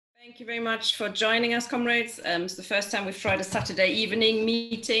Thank you very much for joining us, comrades. It's the first time we've tried a Saturday evening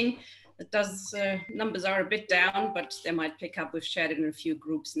meeting. It does, numbers are a bit down, but they might pick up. We've shared it in a few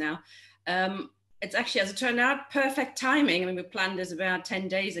groups now. It's actually, as it turned out, perfect timing. I mean, we planned this about 10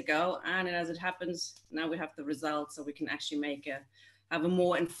 days ago, and as it happens, now we have the results, so we can actually have a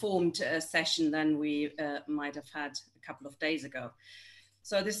more informed session than we might have had a couple of days ago.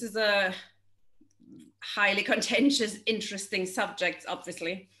 So this is a highly contentious, interesting subject,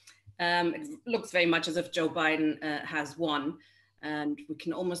 obviously. It looks very much as if Joe Biden has won, and we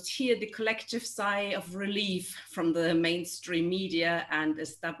can almost hear the collective sigh of relief from the mainstream media and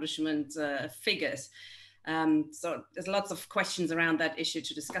establishment figures. So there's lots of questions around that issue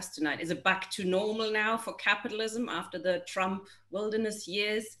to discuss tonight. Is it back to normal now for capitalism after the Trump wilderness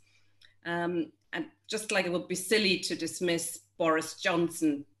years? And just like it would be silly to dismiss Boris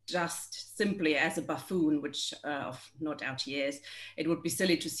Johnson just simply as a buffoon, which of no doubt he is, it would be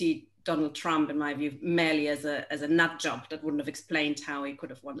silly to see Donald Trump, in my view, merely as a nut job that wouldn't have explained how he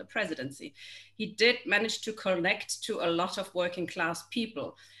could have won the presidency. He did manage to connect to a lot of working class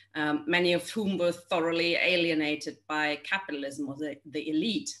people, many of whom were thoroughly alienated by capitalism or the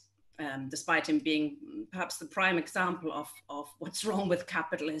elite, despite him being perhaps the prime example of what's wrong with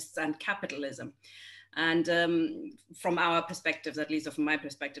capitalists and capitalism. And from our perspectives, at least from my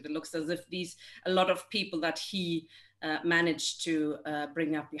perspective, it looks as if a lot of people that he managed to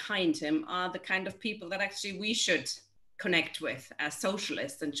bring up behind him are the kind of people that actually we should connect with as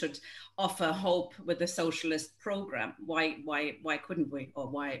socialists and should offer hope with the socialist program. Why couldn't we? Or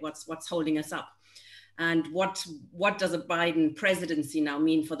what's holding us up? And what does a Biden presidency now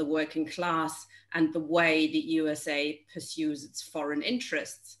mean for the working class and the way the USA pursues its foreign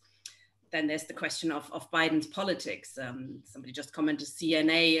interests? Then there's the question of Biden's politics. Somebody just commented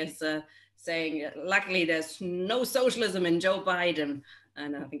CNA as saying, luckily there's no socialism in Joe Biden.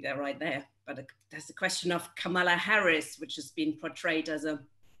 And I think they're right there. But there's the question of Kamala Harris, which has been portrayed as a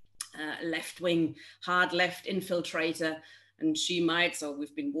left-wing, hard left infiltrator. And she might, so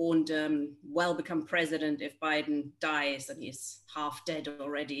we've been warned, well become president if Biden dies, and he's half dead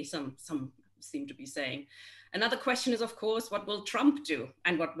already, some seem to be saying. Another question is, of course, what will Trump do?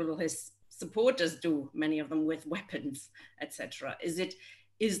 And what will his supporters do, many of them with weapons, etc.?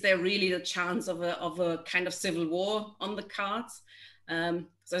 Is there really the chance of a kind of civil war on the cards? So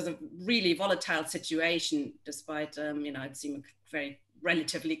it's a really volatile situation, despite it seems very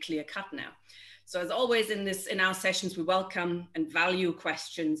relatively clear cut now. So as always in our sessions, we welcome and value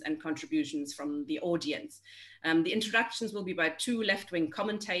questions and contributions from the audience. The introductions will be by two left-wing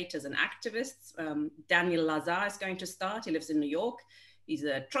commentators and activists. Daniel Lazare is going to start. He lives in New York. He's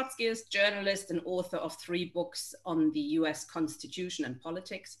a Trotskyist, journalist, and author of 3 books on the US Constitution and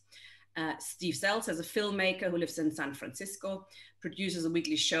politics. Steve Zeltser is a filmmaker who lives in San Francisco, produces a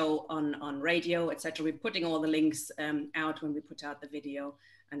weekly show on radio, etc. We're putting all the links out when we put out the video,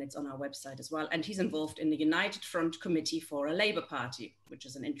 and it's on our website as well. And he's involved in the United Front Committee for a Labour Party, which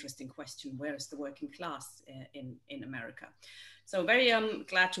is an interesting question. Where is the working class in America? So very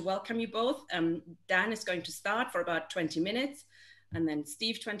glad to welcome you both. Dan is going to start for about 20 minutes, and then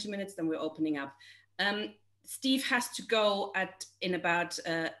Steve 20 minutes, then we're opening up. Steve has to go in about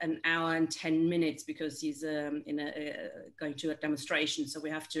an hour and 10 minutes because he's going to a demonstration. So we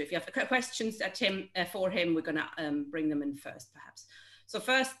have to, if you have questions for him, we're gonna bring them in first, perhaps. So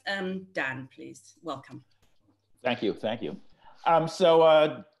first, Dan, please, welcome. Thank you. CNN,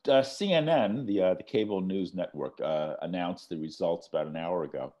 the cable news network, announced the results about an hour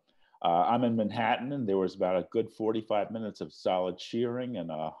ago. I'm in Manhattan, and there was about a good 45 minutes of solid cheering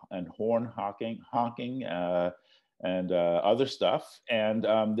and horn honking and other stuff. And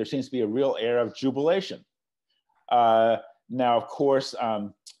there seems to be a real air of jubilation. Now, of course,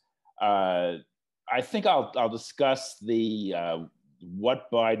 I think I'll discuss what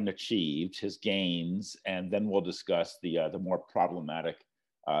Biden achieved, his gains, and then we'll discuss the more problematic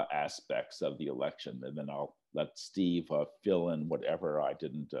aspects of the election, and then I'll let Steve fill in whatever I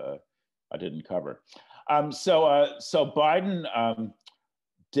didn't cover. So Biden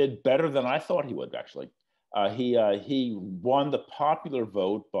did better than I thought he would, actually. He won the popular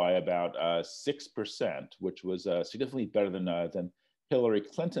vote by about 6%, which was significantly better than Hillary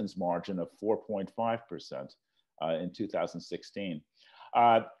Clinton's margin of 4.5% in 2016.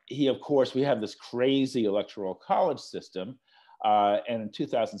 Of course, we have this crazy electoral college system, and in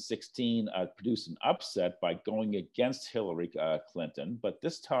 2016 produced an upset by going against Hillary Clinton, but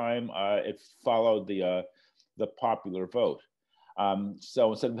this time it followed the popular vote.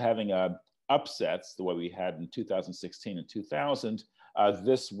 So instead of having upsets the way we had in 2016 and 2000,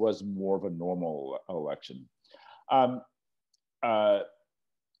 this was more of a normal election.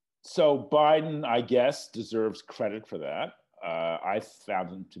 So Biden, I guess, deserves credit for that. I found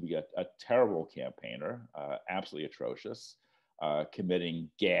him to be a terrible campaigner, absolutely atrocious, committing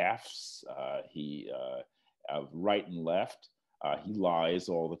gaffes. Of right and left. He lies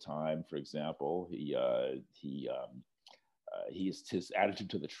all the time. For example, his attitude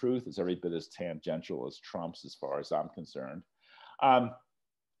to the truth is every bit as tangential as Trump's, as far as I'm concerned.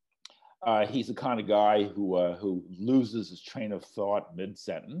 He's the kind of guy who loses his train of thought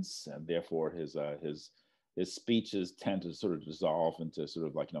mid-sentence, and therefore his speeches tend to sort of dissolve into sort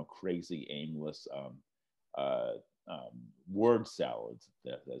of like crazy, aimless word salads,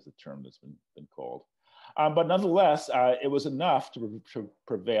 as the term that's been called. But nonetheless, it was enough to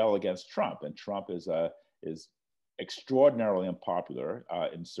prevail against Trump, and Trump is extraordinarily unpopular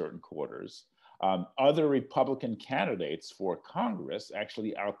in certain quarters. Other Republican candidates for Congress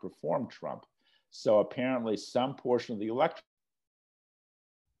actually outperformed Trump. So apparently some portion of the electorate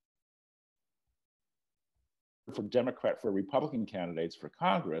for Republican candidates for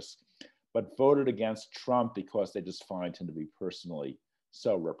Congress, but voted against Trump because they just find him to be personally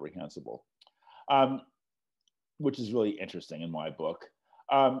so reprehensible, which is really interesting in my book.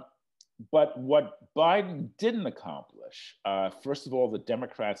 But what Biden didn't accomplish, first of all, the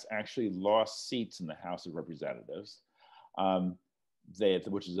Democrats actually lost seats in the House of Representatives,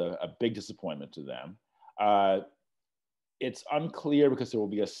 which is a big disappointment to them. It's unclear because there will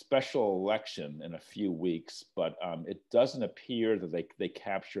be a special election in a few weeks, but it doesn't appear that they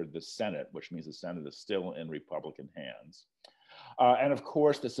captured the Senate, which means the Senate is still in Republican hands. And of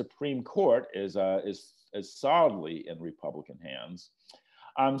course, the Supreme Court is solidly in Republican hands.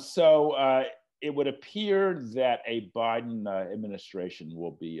 So it would appear that a Biden administration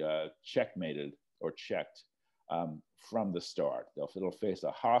will be checkmated or checked from the start. It'll face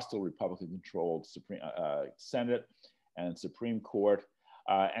a hostile Republican-controlled Senate and Supreme Court,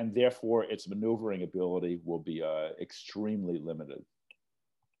 and therefore its maneuvering ability will be extremely limited.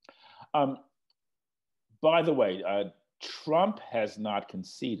 By the way, Trump has not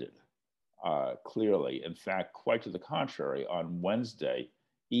conceded, clearly. In fact, quite to the contrary, on Wednesday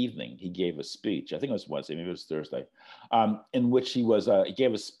evening, he gave a speech, I think it was Wednesday, maybe it was Thursday, in which he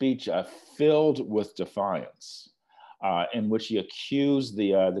gave a speech filled with defiance, in which he accused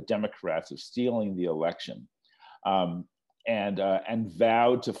the Democrats of stealing the election, and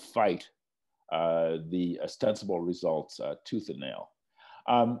vowed to fight the ostensible results tooth and nail.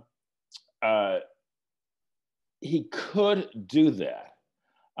 He could do that.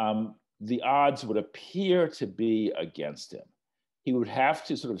 The odds would appear to be against him. He would have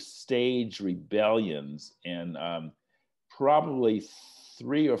to sort of stage rebellions in probably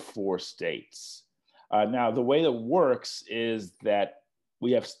 3 or 4 states. Now, the way that works is that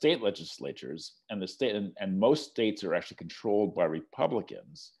we have state legislatures, and most states are actually controlled by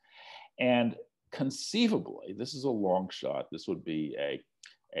Republicans. And conceivably, this is a long shot. This would be a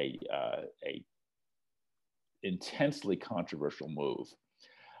intensely controversial move.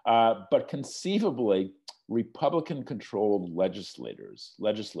 But conceivably, Republican-controlled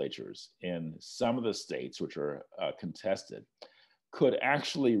legislatures in some of the states which are contested could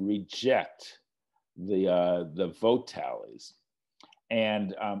actually reject the vote tallies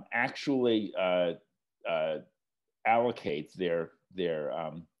and actually allocate their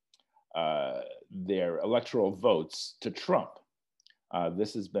electoral votes to Trump.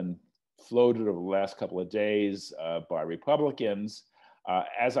 This has been floated over the last couple of days by Republicans.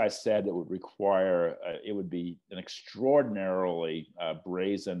 As I said, it would be an extraordinarily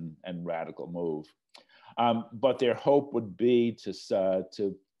brazen and radical move. But their hope would be to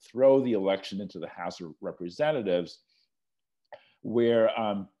throw the election into the House of Representatives, where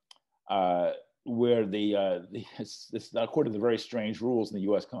this, according to the very strange rules in the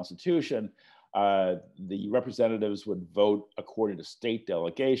U.S. Constitution, the representatives would vote according to state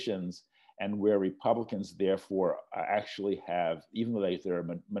delegations, and where Republicans therefore actually have, even though they're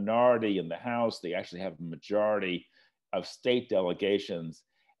a minority in the House, they actually have a majority of state delegations,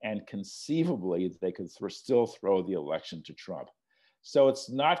 and conceivably they could still throw the election to Trump. So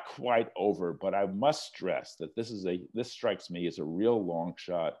it's not quite over, but I must stress that this strikes me as a real long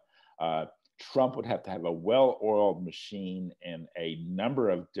shot. Trump would have to have a well-oiled machine in a number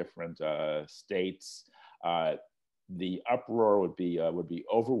of different states. The uproar would be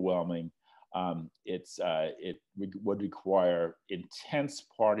overwhelming. It would require intense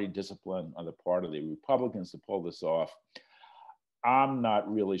party discipline on the part of the Republicans to pull this off. I'm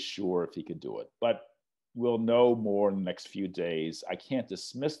not really sure if he could do it, but we'll know more in the next few days. I can't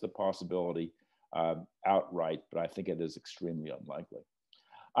dismiss the possibility outright, but I think it is extremely unlikely.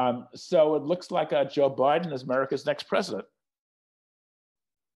 So it looks like Joe Biden is America's next president.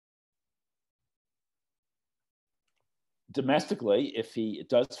 Domestically, if he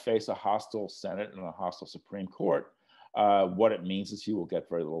does face a hostile Senate and a hostile Supreme Court, what it means is he will get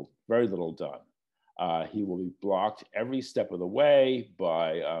very little done. He will be blocked every step of the way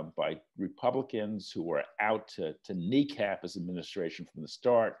by Republicans who are out to kneecap his administration from the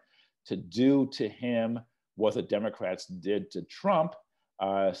start, to do to him what the Democrats did to Trump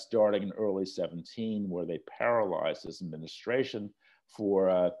starting in early 2017, where they paralyzed his administration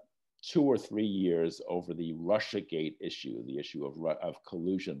for 2 or 3 years over the Russiagate issue, the issue of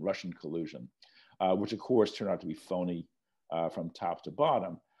collusion, Russian collusion, which of course turned out to be phony from top to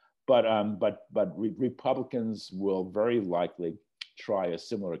bottom. But Republicans will very likely try a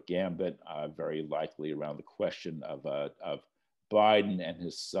similar gambit, very likely around the question of Biden and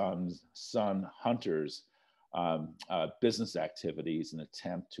his son Hunter's business activities in an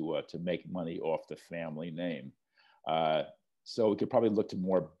attempt to make money off the family name. So we could probably look to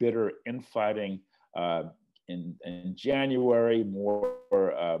more bitter infighting in January, more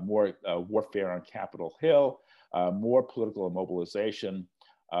warfare on Capitol Hill, more political immobilization,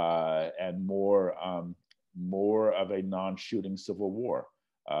 and more of a non-shooting civil war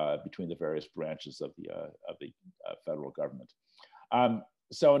between the various branches of the federal government.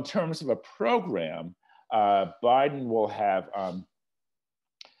 So in terms of a program, Biden will have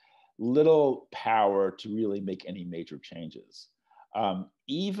little power to really make any major changes.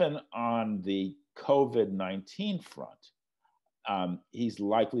 Even on the COVID-19 front, he's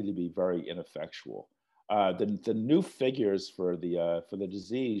likely to be very ineffectual. The new figures for the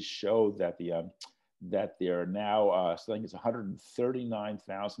disease show that there are now, I think it's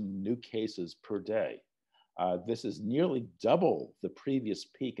 139,000 new cases per day. This is nearly double the previous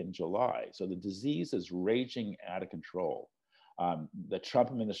peak in July. So the disease is raging out of control. The Trump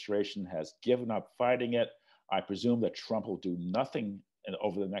administration has given up fighting it. I presume that Trump will do nothing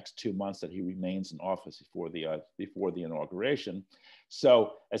over the next 2 months that he remains in office before the inauguration.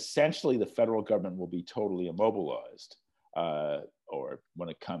 So essentially, the federal government will be totally immobilized, or when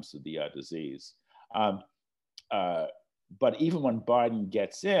it comes to the disease. But even when Biden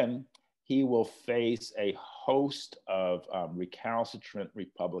gets in, he will face a host of recalcitrant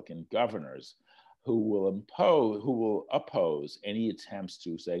Republican governors who will oppose any attempts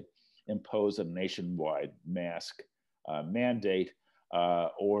to, say, impose a nationwide mask mandate,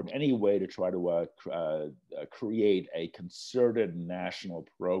 or in any way to try to create a concerted national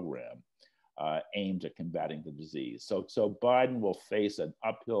program aimed at combating the disease. So Biden will face an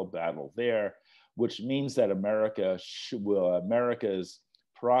uphill battle there, which means that America's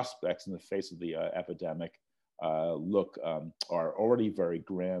prospects in the face of the epidemic are already very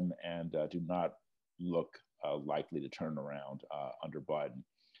grim and do not look likely to turn around under Biden.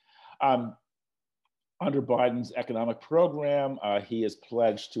 Under Biden's economic program, he has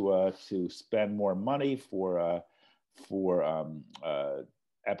pledged to spend more money for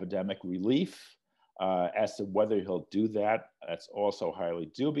epidemic relief. As to whether he'll do that, that's also highly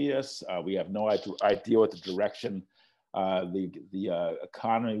dubious. We have no idea what the direction the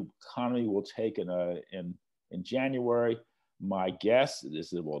economy will take in January. My guess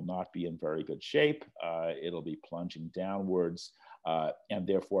is it will not be in very good shape. It'll be plunging downwards, and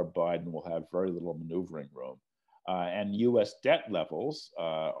therefore Biden will have very little maneuvering room. And U.S. debt levels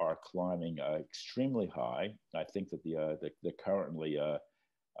are climbing extremely high. I think that the currently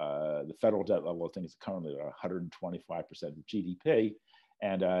the federal debt level, I think, is currently at 125% of GDP,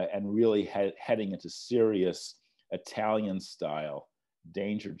 and really heading into serious Italian-style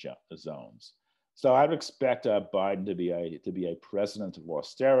danger zones. So I'd expect Biden to be a president of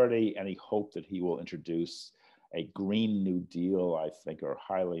austerity. Any hope that he will introduce a Green New Deal, I think,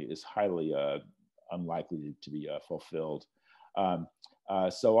 is highly unlikely to be fulfilled.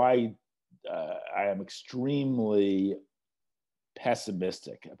 So I am extremely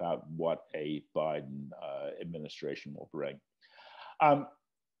pessimistic about what a Biden administration will bring.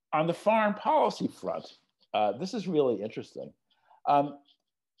 On the foreign policy front, this is really interesting.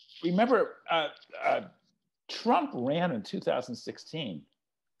 Remember, Trump ran in 2016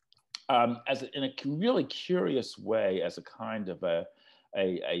 in a really curious way as a kind of a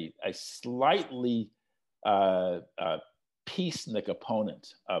slightly peacenik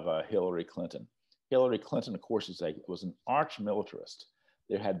opponent of Hillary Clinton. Hillary Clinton, of course, was an arch militarist.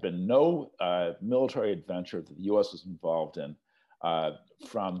 There had been no military adventure that the U.S. was involved in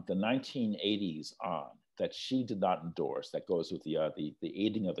from the 1980s on that she did not endorse. That goes with the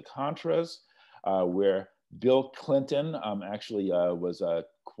aiding of the Contras, where Bill Clinton actually was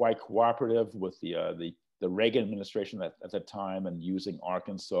quite cooperative with the Reagan administration at that time, and using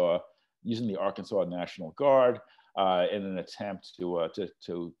the Arkansas National Guard. in an attempt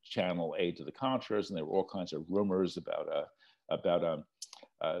to channel aid to the Contras, and there were all kinds of rumors about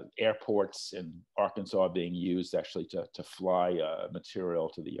airports in Arkansas being used actually to fly material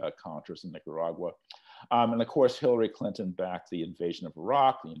to the Contras in Nicaragua. And of course, Hillary Clinton backed the invasion of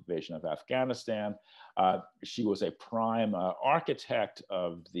Iraq, the invasion of Afghanistan. She was a prime architect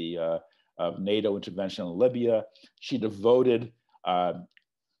of the of NATO intervention in Libya. She devoted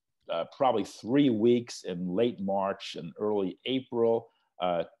probably 3 weeks in late March and early April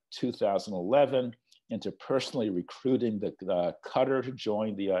 2011 into personally recruiting the Qatar to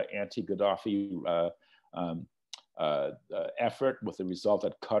join the anti-Gaddafi effort, with the result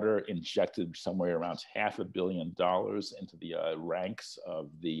that Qatar injected somewhere around $500 million into the ranks of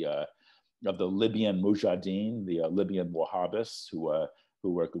the Libyan Mujahideen, the Libyan Wahhabists, who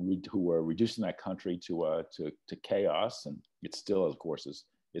were reducing that country to chaos, and it still, of course,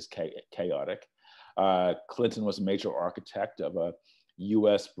 is chaotic. Clinton was a major architect of a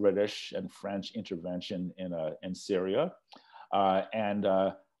U.S., British, and French intervention in Syria, and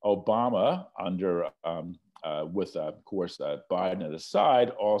Obama, under with of course Biden at his side,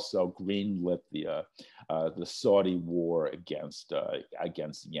 also greenlit the Saudi war against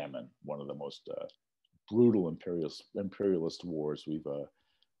Yemen, one of the most brutal imperialist wars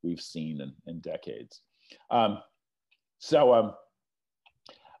we've seen in decades. So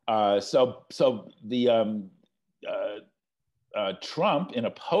Trump, in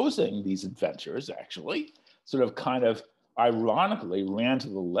opposing these adventures, actually sort of kind of ironically ran to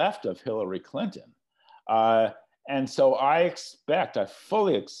the left of Hillary Clinton. And so I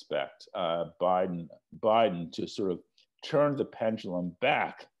fully expect Biden to sort of turn the pendulum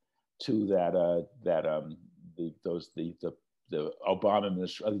back to the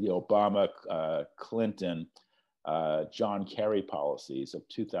Obama Clinton John Kerry policies of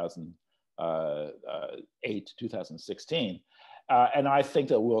 2008 to 2016, and I think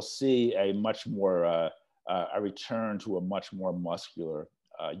that we'll see a much more a return to a much more muscular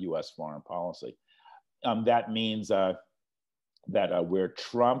U.S. foreign policy. That means that where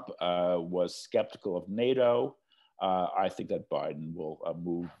Trump was skeptical of NATO, I think that Biden will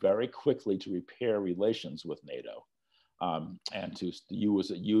move very quickly to repair relations with NATO, and to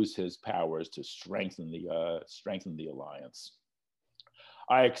use his powers to strengthen the alliance.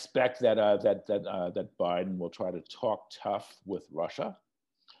 I expect that that Biden will try to talk tough with Russia.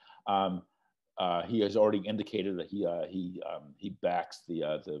 He has already indicated that he backs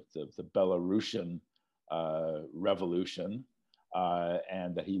the Belarusian revolution,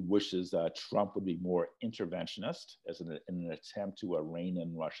 and that he wishes Trump would be more interventionist in an attempt to rein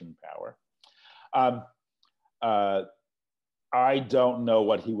in Russian power. I don't know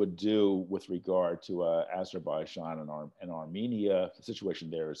what he would do with regard to Azerbaijan and Armenia. The situation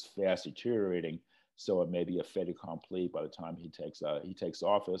there is fast deteriorating, so it may be a fait accompli by the time he takes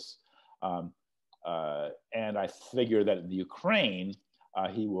office. And I figure that in the Ukraine,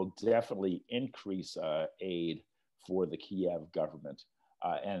 he will definitely increase aid for the Kiev government,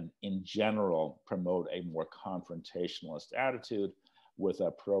 and in general promote a more confrontationalist attitude with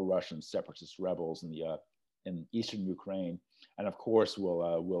pro-Russian separatist rebels in eastern Ukraine, and of course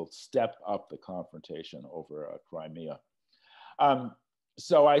will step up the confrontation over Crimea.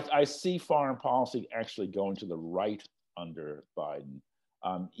 So I see foreign policy actually going to the right under Biden,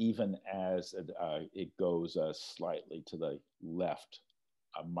 even as it goes slightly to the left,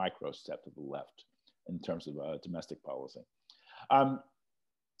 a micro step to the left in terms of domestic policy.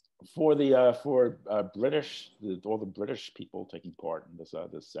 For British, all the British people taking part in this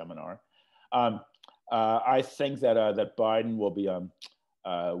seminar, I think that Biden will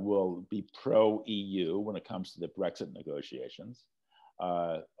be pro-EU when it comes to the Brexit negotiations.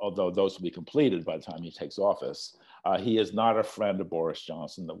 Although those will be completed by the time he takes office. He is not a friend of Boris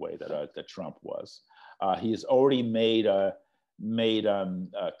Johnson the way that Trump was. He has already made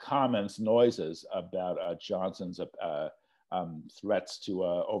comments, noises about Johnson's threats to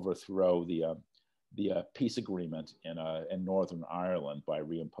overthrow the peace agreement in Northern Ireland by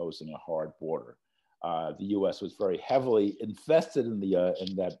reimposing a hard border. The U.S. was very heavily invested in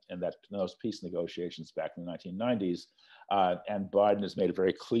those peace negotiations back in the 1990s. And Biden has made it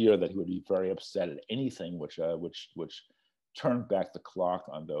very clear that he would be very upset at anything which turned back the clock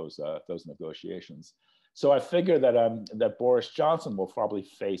on those negotiations. So I figure that Boris Johnson will probably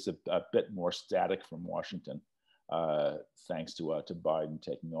face a bit more static from Washington, thanks to Biden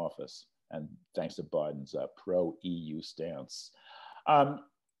taking office, and thanks to Biden's pro-EU stance.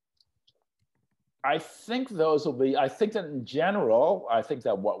 I think those will be. I think that in general, I think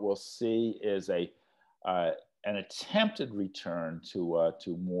that what we'll see is an attempted return to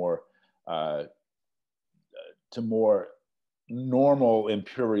more to more normal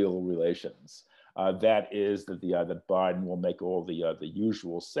imperial relations. That is that that Biden will make all the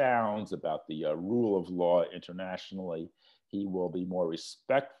usual sounds about the rule of law internationally. He will be more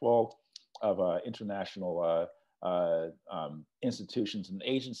respectful of international institutions and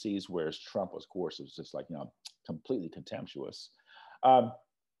agencies, whereas Trump, of course, was just like, completely contemptuous.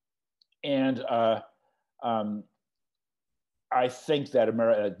 I think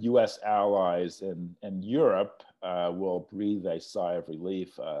that US allies in Europe will breathe a sigh of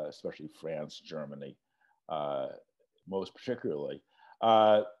relief, especially France, Germany, most particularly.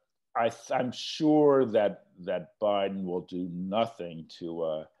 I'm sure that Biden will do nothing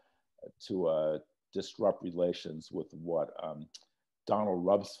to disrupt relations with what Donald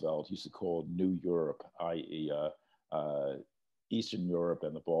Rumsfeld used to call New Europe, i.e. Eastern Europe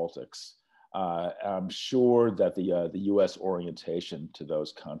and the Baltics. I'm sure that the U.S. orientation to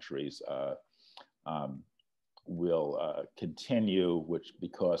those countries will continue,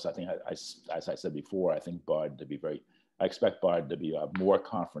 because I think, as I said before, I expect Biden to be more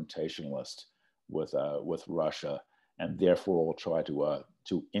confrontationalist with Russia, and therefore will try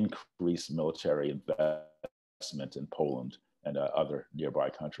to increase military investment in Poland and other nearby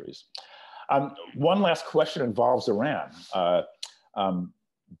countries. One last question involves Iran.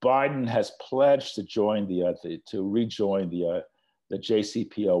 Biden has pledged to rejoin the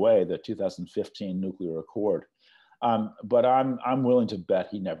JCPOA, the 2015 nuclear accord, but I'm willing to bet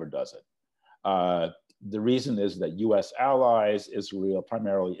he never does it. The reason is that U.S. allies, Israel,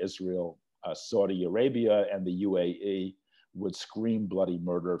 primarily Israel, Saudi Arabia, and the UAE would scream bloody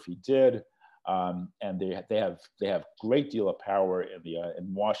murder if he did, and they have great deal of power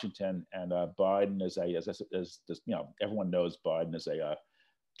in Washington. And Biden is everyone knows Biden is a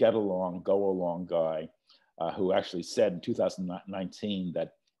get along, go along guy who actually said in 2019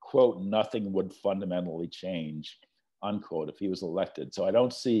 that, quote, nothing would fundamentally change, unquote, if he was elected. So I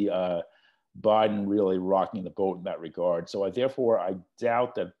don't see Biden really rocking the boat in that regard. So therefore, I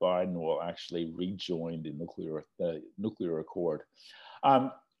doubt that Biden will actually rejoin the nuclear accord.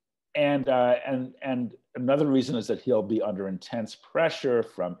 And another reason is that he'll be under intense pressure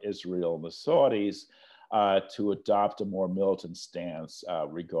from Israel and the Saudis to adopt a more militant stance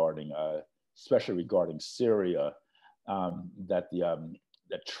especially regarding Syria, that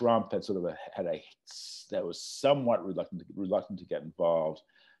Trump had that was somewhat reluctant to get involved,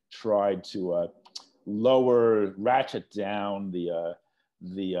 tried to ratchet down the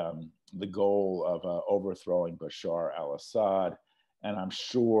goal of overthrowing Bashar al-Assad, and I'm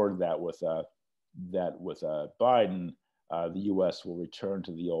sure that with Biden, the U.S. will return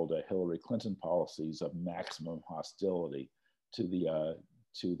to the old Hillary Clinton policies of maximum hostility to the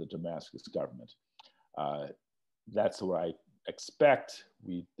Damascus government. That's what I expect.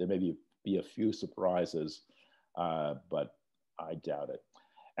 There may be a few surprises, but I doubt it.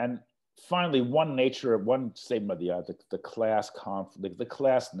 And finally, one statement of the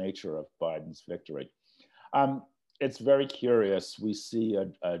class nature of Biden's victory. It's very curious. We see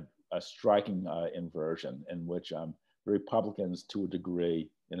a striking inversion in which the Republicans, to a degree,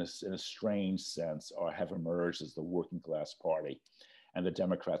 in a strange sense, have emerged as the working class party, and the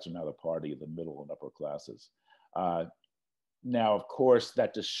Democrats are now the party of the middle and upper classes. Now, of course,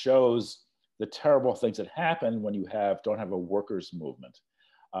 that just shows the terrible things that happen when you don't have a workers' movement.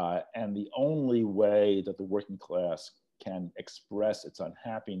 And the only way that the working class can express its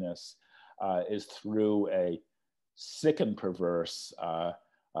unhappiness is through a sick and perverse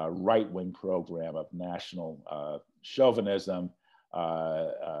right-wing program of national chauvinism,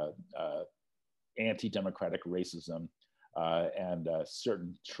 anti-democratic racism, and a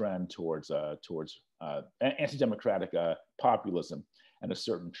certain trend towards anti-democratic populism, and a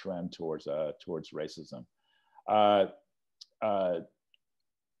certain trend towards racism.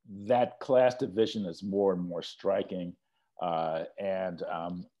 That class division is more and more striking, and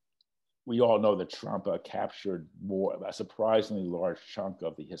we all know that Trump captured a surprisingly large chunk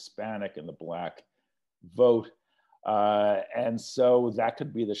of the Hispanic and the Black vote. And so that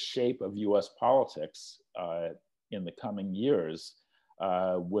could be the shape of US politics in the coming years,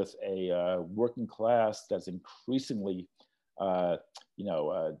 with a working class that's increasingly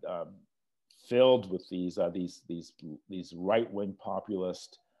filled with these right-wing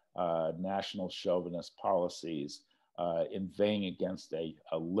populist national chauvinist policies, inveighing against a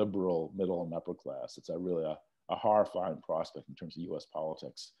liberal middle and upper class. It's really a horrifying prospect in terms of US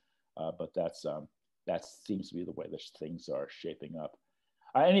politics, but that seems to be the way that things are shaping up.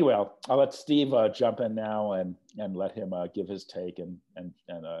 Anyway, I'll let Steve jump in now and let him give his take and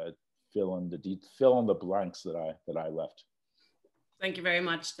fill in the blanks that I left. Thank you very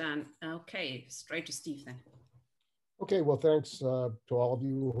much, Dan. Okay, straight to Steve then. Okay, well, thanks to all of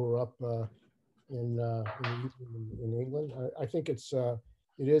you who are up in England. I think it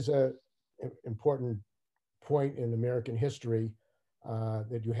is an important point in American history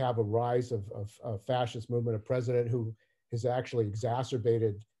that you have a rise of fascist movement, a president who has actually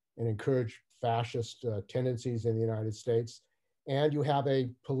exacerbated and encouraged fascist tendencies in the United States. And you have a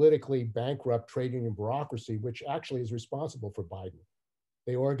politically bankrupt trade union bureaucracy, which actually is responsible for Biden.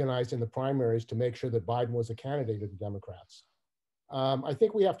 They organized in the primaries to make sure that Biden was a candidate of the Democrats. I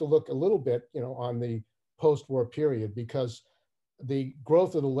think we have to look a little bit, on the post-war period, because the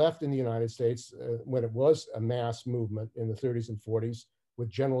growth of the left in the United States, when it was a mass movement in the 30s and 40s with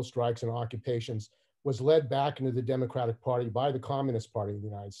general strikes and occupations, was led back into the Democratic Party by the Communist Party of the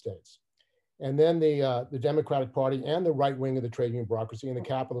United States. And then the Democratic Party and the right wing of the trade union bureaucracy and the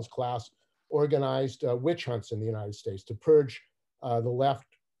capitalist class organized witch hunts in the United States to purge the left,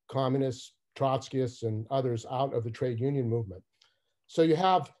 communists, Trotskyists, and others out of the trade union movement. So you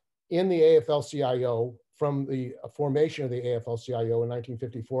have in the AFL-CIO, from the formation of the AFL-CIO in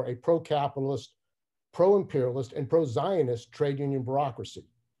 1954, a pro-capitalist, pro-imperialist, and pro-Zionist trade union bureaucracy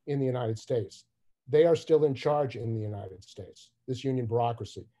in the United States. They are still in charge in the United States, this union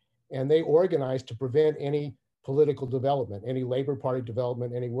bureaucracy. And they organized to prevent any political development, any Labor Party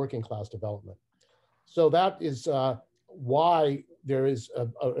development, any working class development. So that is why there is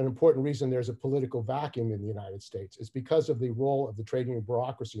an important reason there's a political vacuum in the United States. It's because of the role of the trade union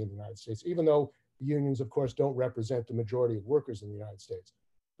bureaucracy in the United States, even though the unions, of course, don't represent the majority of workers in the United States,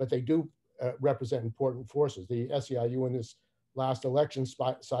 but they do represent important forces. The SEIU in this last election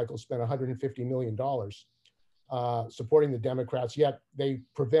cycle spent $150 million supporting the Democrats, yet they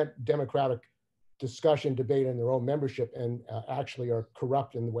prevent democratic discussion, debate in their own membership, and actually are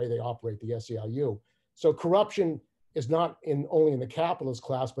corrupt in the way they operate the SEIU. So corruption is not only in the capitalist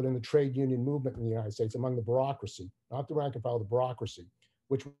class, but in the trade union movement in the United States, among the bureaucracy, not the rank and file, the bureaucracy,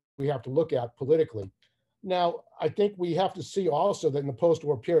 which we have to look at politically. Now, I think we have to see also that in the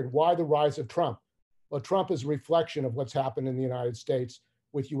post-war period, why the rise of Trump? Well, Trump is a reflection of what's happened in the United States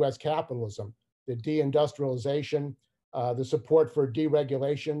with US capitalism, the deindustrialization, the support for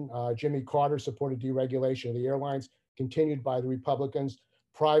deregulation. Jimmy Carter supported deregulation of the airlines, continued by the Republicans,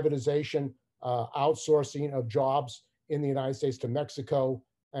 privatization, outsourcing of jobs in the United States to Mexico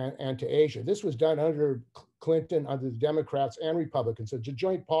and to Asia. This was done under Clinton, under the Democrats and Republicans. It's a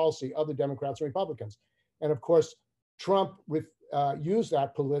joint policy of the Democrats and Republicans. And of course, Trump used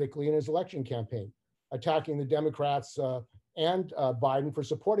that politically in his election campaign, attacking the Democrats and Biden for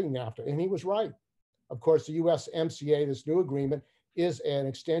supporting NAFTA. And he was right. Of course, the USMCA, this new agreement, is an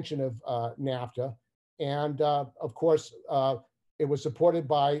extension of NAFTA. And of course, it was supported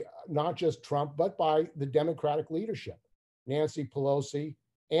by not just Trump, but by the Democratic leadership. Nancy Pelosi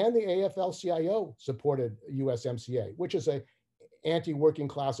and the AFL-CIO supported USMCA, which is an anti-working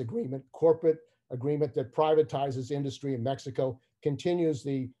class agreement, corporate agreement that privatizes industry in Mexico, continues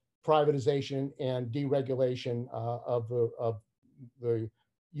the privatization and deregulation of the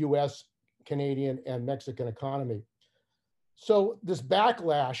US, Canadian, and Mexican economy. So this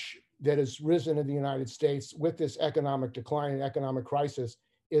backlash that has risen in the United States with this economic decline and economic crisis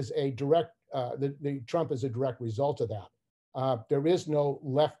is a direct, Trump is a direct result of that. There is no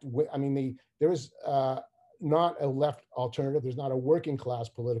left, there is not a left alternative. There's not a working class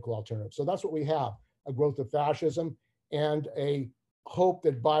political alternative. So that's what we have, a growth of fascism and a hope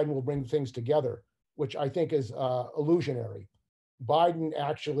that Biden will bring things together, which I think is illusionary. Biden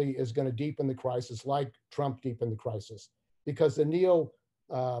actually is going to deepen the crisis like Trump deepened the crisis, because the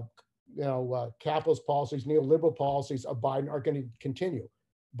capitalist policies, neoliberal policies of Biden are going to continue.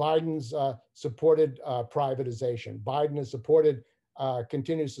 Biden's supported privatization. Biden has supported,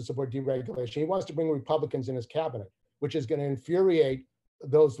 continues to support deregulation. He wants to bring Republicans in his cabinet, which is going to infuriate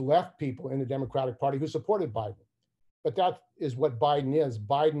those left people in the Democratic Party who supported Biden. But that is what Biden is.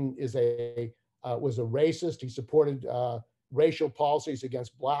 Biden is was a racist. He supported racial policies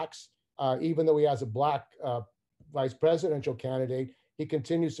against blacks. Even though he has a black vice presidential candidate, he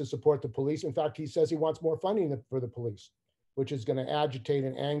continues to support the police. In fact, he says he wants more funding for the police, which is going to agitate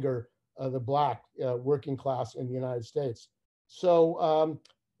and anger the black working class in the United States. So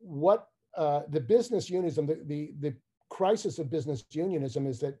what the business unionism, the crisis of business unionism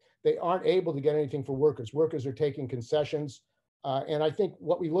is that they aren't able to get anything for workers. Workers are taking concessions. And I think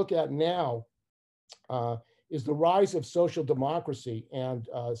what we look at now is the rise of social democracy, and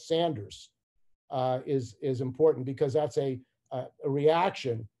Sanders is important because that's a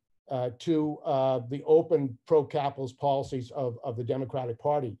reaction to the open pro-capitalist policies of the Democratic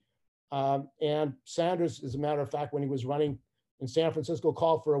Party. And Sanders, as a matter of fact, when he was running in San Francisco,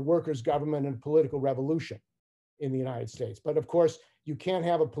 called for a workers' government and political revolution. in the United States. But of course, you can't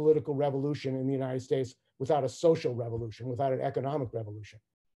have a political revolution in the United States without a social revolution, without an economic revolution.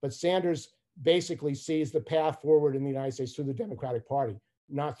 But Sanders basically sees the path forward in the United States through the Democratic Party,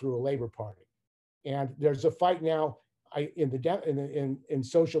 not through a Labor Party. And there's a fight now in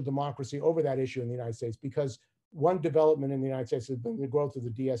social democracy over that issue in the United States, because one development in the United States has been the growth of the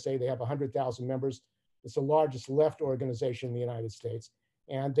DSA. They have 100,000 members. It's the largest left organization in the United States.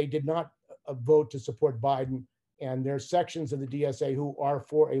 And they did not vote to support Biden. And there are sections of the DSA who are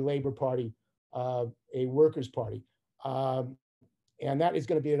for a Labor Party, a Workers' Party. And that is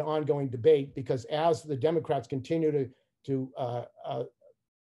going to be an ongoing debate, because as the Democrats continue to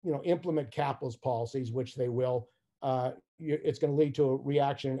implement capitalist policies, which they will, it's going to lead to a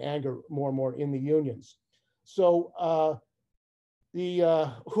reaction and anger more and more in the unions. So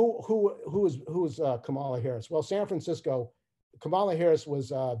who is Kamala Harris? Well, San Francisco, Kamala Harris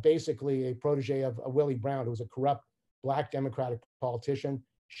was basically a protege of Willie Brown, who was a corrupt Black Democratic politician.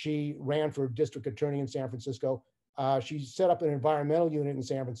 She ran for district attorney in San Francisco. She set up an environmental unit in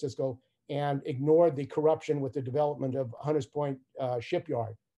San Francisco and ignored the corruption with the development of Hunters Point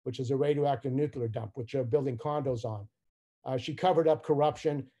Shipyard, which is a radioactive nuclear dump, which are building condos on. She covered up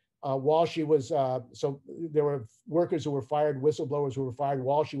corruption while she was, so there were workers who were fired, whistleblowers who were fired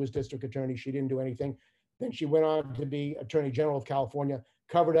while she was district attorney. She didn't do anything. Then she went on to be Attorney General of California,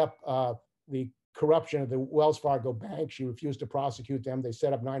 covered up the corruption of the Wells Fargo Bank. She refused to prosecute them. They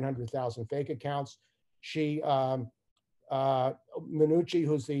set up 900,000 fake accounts. She, Mnuchin,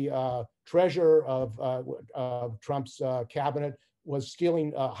 who's the treasurer of Trump's cabinet, was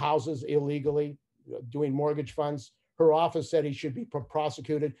stealing houses illegally, doing mortgage funds. Her office said he should be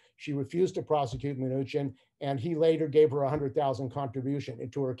prosecuted. She refused to prosecute Mnuchin, and he later gave her a 100,000 contribution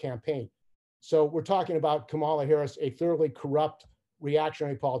into her campaign. So we're talking about Kamala Harris, a thoroughly corrupt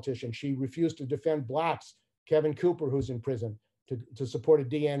reactionary politician. She refused to defend Blacks, Kevin Cooper, who's in prison, to support a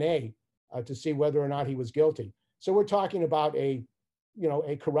DNA to see whether or not he was guilty. So we're talking about a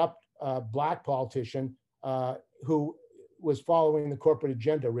corrupt Black politician who was following the corporate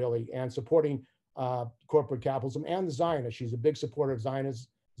agenda, really, and supporting corporate capitalism and the Zionists. She's a big supporter of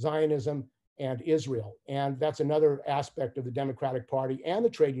Zionism and Israel. And that's another aspect of the Democratic Party and the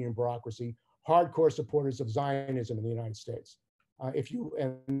trade union bureaucracy, hardcore supporters of Zionism in the United States.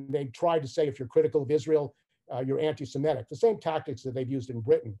 And they tried to say, if you're critical of Israel, you're anti-Semitic. The same tactics that they've used in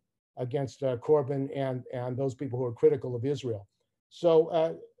Britain against Corbyn and those people who are critical of Israel.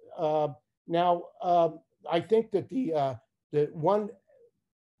 So now I think that the one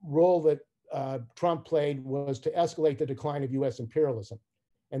role that Trump played was to escalate the decline of US imperialism.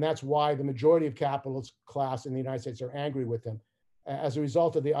 And that's why the majority of capitalist class in the United States are angry with him. As a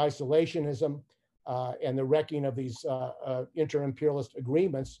result of the isolationism and the wrecking of these inter-imperialist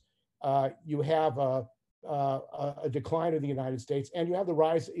agreements, you have a decline of the United States, and you have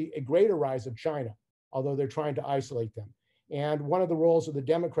a greater rise of China, although they're trying to isolate them. And one of the roles of the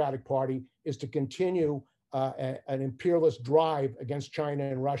Democratic Party is to continue an imperialist drive against China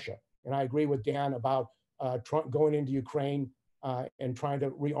and Russia. And I agree with Dan about Trump going into Ukraine and trying to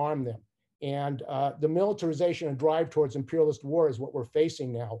rearm them. And the militarization and drive towards imperialist war is what we're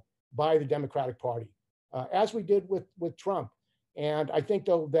facing now by the Democratic Party, as we did with Trump. And I think,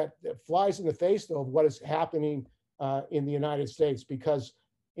 though, that flies in the face, though, of what is happening in the United States, because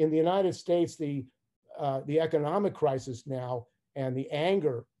in the United States, the economic crisis now and the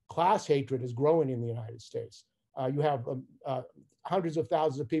anger, class hatred is growing in the United States. You have hundreds of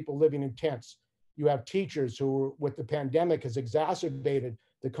thousands of people living in tents. You have teachers who, with the pandemic, has exacerbated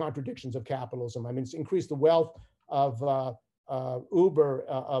the contradictions of capitalism. I mean, it's increased the wealth of Uber,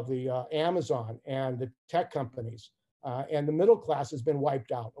 of the Amazon and the tech companies. And the middle class has been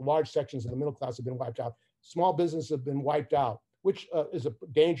wiped out. Large sections of the middle class have been wiped out. Small businesses have been wiped out, which is a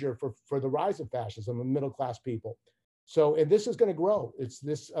danger for the rise of fascism and middle class people. So, and this is going to grow.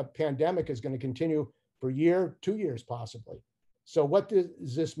 This pandemic is going to continue for a year, 2 years possibly. So what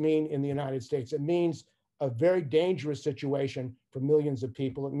does this mean in the United States? It means a very dangerous situation for millions of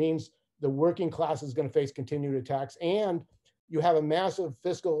people. It means the working class is going to face continued attacks, and you have a massive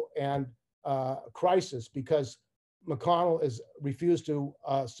fiscal and crisis because McConnell has refused to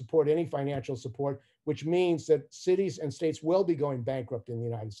support any financial support, which means that cities and states will be going bankrupt in the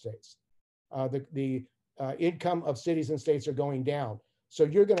United States. The income of cities and states are going down. So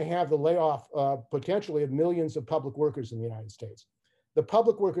you're going to have the layoff potentially of millions of public workers in the United States. The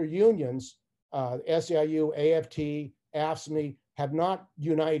public worker unions, SEIU, AFT, AFSCME, have not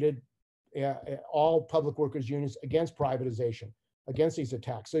united all public workers unions against privatization, against these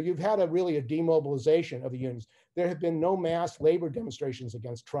attacks. So you've had a demobilization of the unions. There have been no mass labor demonstrations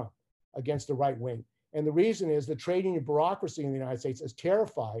against Trump, against the right wing. And the reason is the trade union bureaucracy in the United States is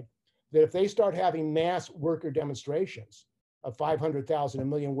terrified that if they start having mass worker demonstrations of 500,000, 1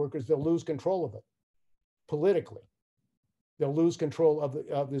 million workers, they'll lose control of it politically. They'll lose control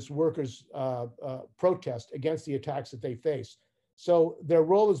of this workers' protest against the attacks that they face. So their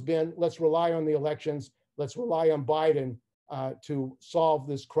role has been, let's rely on the elections, let's rely on Biden to solve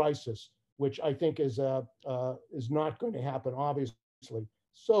this crisis, which I think is not going to happen, obviously.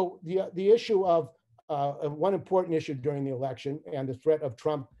 So the issue of one important issue during the election and the threat of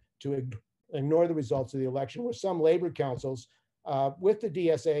Trump to ignore the results of the election were some labor councils with the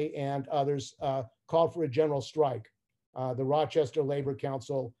DSA and others called for a general strike. The Rochester Labor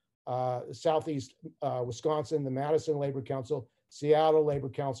Council, Southeast Wisconsin, the Madison Labor Council, Seattle Labor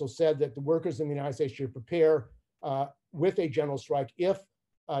Council said that the workers in the United States should prepare with a general strike if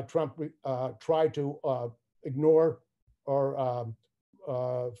Trump tried to ignore or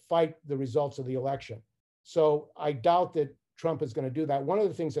fight the results of the election. So I doubt that Trump is going to do that. One of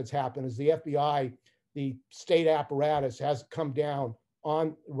the things that's happened is the FBI, the state apparatus, has come down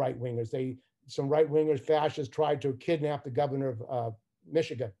on right-wingers. Some right-wingers, fascists, tried to kidnap the governor of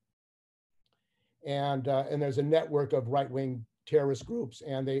Michigan. And there's a network of right-wing terrorist groups,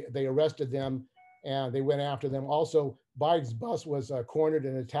 and they arrested them and they went after them. Also, Biden's bus was cornered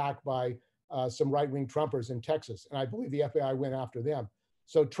and attacked by some right-wing Trumpers in Texas, and I believe the FBI went after them.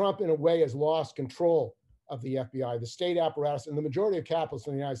 So Trump, in a way, has lost control of the FBI. The state apparatus and the majority of capitalists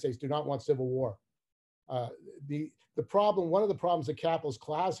in the United States do not want civil war. The problem, one of the problems the capitalist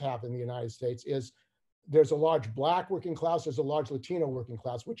class have in the United States is there's a large Black working class, there's a large Latino working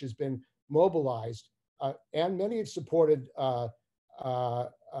class, which has been mobilized, and many have supported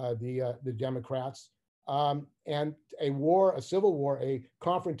the Democrats. And a civil war, a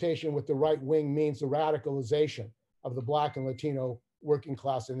confrontation with the right wing means the radicalization of the Black and Latino working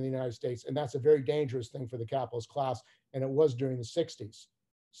class in the United States. And that's a very dangerous thing for the capitalist class. And it was during the 60s.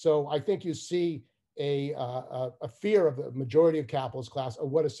 So I think you see a fear of the majority of capitalist class of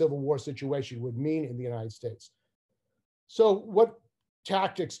what a civil war situation would mean in the United States. So what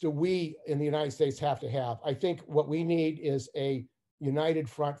tactics do we in the United States have to have? I think what we need is a united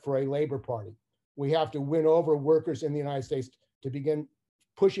front for a labor party. We have to win over workers in the United States to begin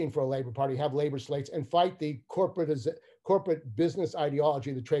pushing for a labor party, have labor slates, and fight the corporate business ideology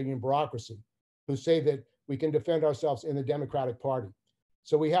of the trade union bureaucracy, who say that we can defend ourselves in the Democratic Party.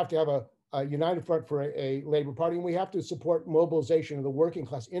 So we have to have a united front for a labor party, and we have to support mobilization of the working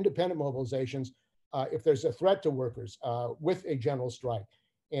class, independent mobilizations, if there's a threat to workers with a general strike.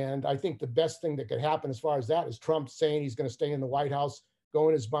 And I think the best thing that could happen as far as that is Trump saying he's going to stay in the White House, go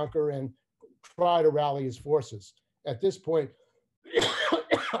in his bunker, and try to rally his forces. At this point,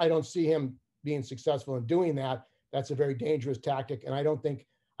 I don't see him being successful in doing that. That's a very dangerous tactic. And I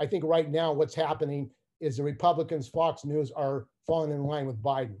think right now what's happening is the Republicans, Fox News, are falling in line with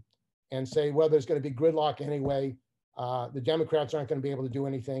Biden and say, well, there's going to be gridlock anyway. The Democrats aren't going to be able to do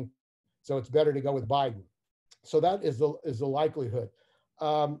anything. So it's better to go with Biden. So that is the likelihood.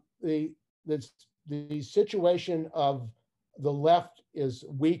 The situation of the left is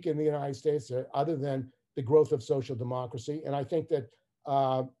weak in the United States, other than the growth of social democracy. And I think that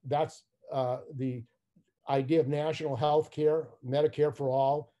that's the idea of national health care, Medicare for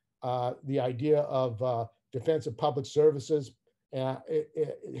all, the idea of defense of public services.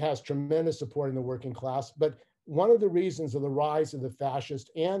 It has tremendous support in the working class. But one of the reasons of the rise of the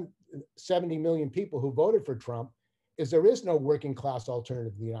fascist and 70 million people who voted for Trump is there is no working class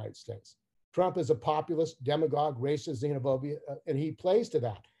alternative in the United States. Trump is a populist, demagogue, racist, xenophobia, and he plays to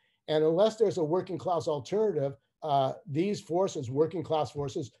that. And unless there's a working class alternative, these forces, working class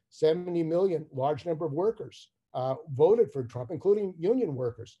forces, 70 million, large number of workers voted for Trump, including union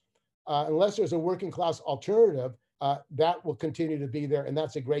workers. Unless there's a working class alternative, that will continue to be there, and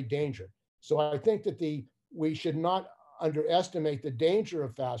that's a great danger. So I think that we should not underestimate the danger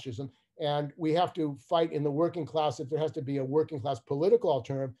of fascism, and we have to fight in the working class if there has to be a working class political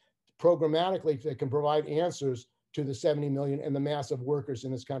alternative programmatically that can provide answers to the 70 million and the mass of workers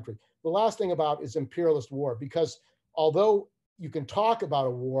in this country. The last thing about is imperialist war, because although you can talk about a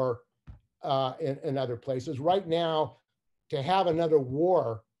war in other places, right now, to have another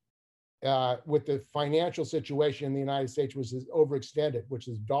war with the financial situation in the United States, which is overextended, which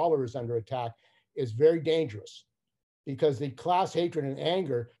is dollar is under attack, is very dangerous, because the class hatred and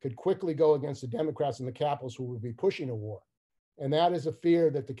anger could quickly go against the Democrats and the capitalists who would be pushing a war. And that is a fear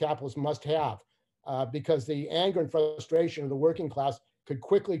that the capitalists must have, because the anger and frustration of the working class could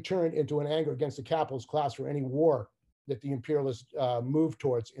quickly turn into an anger against the capitalist class for any war that the imperialists move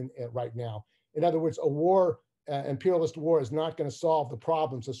towards right now. In other words, a war, imperialist war, is not going to solve the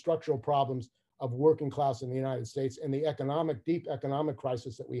problems, the structural problems of working class in the United States and the deep economic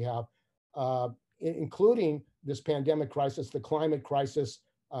crisis that we have, including this pandemic crisis, the climate crisis,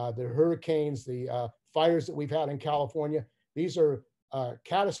 the hurricanes, the fires that we've had in California. These are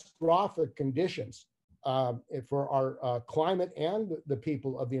catastrophic conditions for our climate and the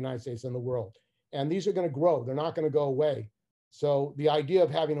people of the United States and the world. And these are going to grow. They're not going to go away. So the idea of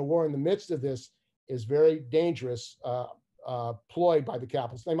having a war in the midst of this is very dangerous ploy by the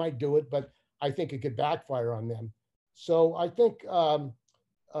capitalists. They might do it, but I think it could backfire on them. So I think one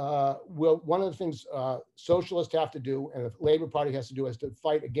of the things socialists have to do, and the Labor Party has to do, is to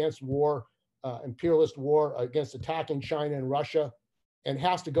fight against war, imperialist war, against attacking China and Russia, and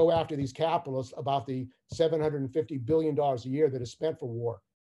has to go after these capitalists about the $750 billion a year that is spent for war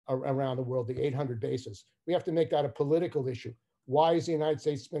around the world, the 800 bases. We have to make that a political issue. Why is the United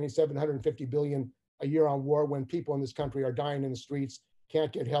States spending $750 billion a year on war when people in this country are dying in the streets,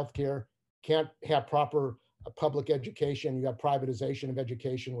 can't get health care, can't have proper public education? You have privatization of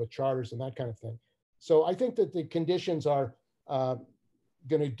education with charters and that kind of thing. So I think that the conditions are going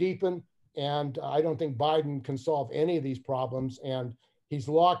to deepen, and I don't think Biden can solve any of these problems. And he's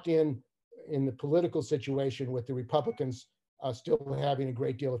locked in the political situation with the Republicans still having a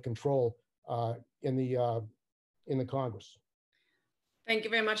great deal of control in the Congress. Thank you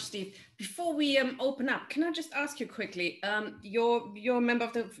very much, Steve. Before we open up, can I just ask you quickly, you're a member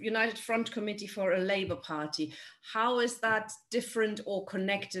of the United Front Committee for a Labour Party. How is that different or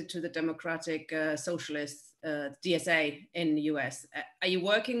connected to the Democratic Socialists, DSA in the US? Are you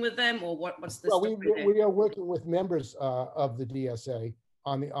working with them, or what's the story there? We are working with members of the DSA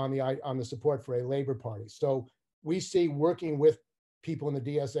on the support for a Labour Party. So we see working with people in the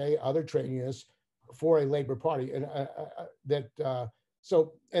DSA, other trade unions, for a Labour Party, and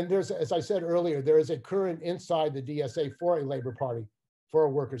and there's, as I said earlier, there is a current inside the DSA for a Labor Party, for a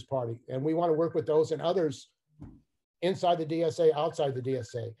Workers' Party, and we want to work with those and others inside the DSA, outside the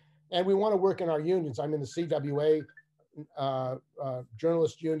DSA, and we want to work in our unions. I'm in the CWA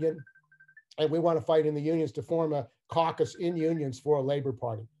journalist union, and we want to fight in the unions to form a caucus in unions for a Labor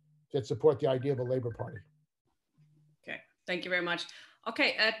Party that support the idea of a Labor Party. Okay, thank you very much.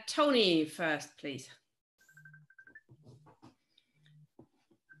 Okay, Tony first, please.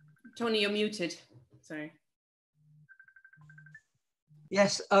 Tony, you're muted. Sorry.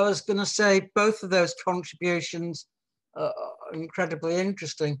 Yes, I was going to say both of those contributions are incredibly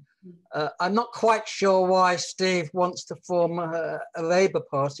interesting. I'm not quite sure why Steve wants to form a Labour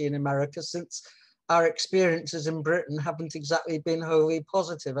Party in America, since our experiences in Britain haven't exactly been wholly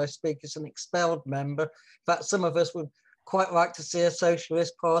positive. I speak as an expelled member. In fact, some of us would quite like to see a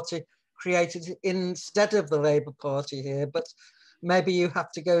socialist party created instead of the Labour Party here, but maybe you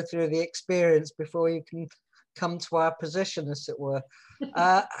have to go through the experience before you can come to our position, as it were.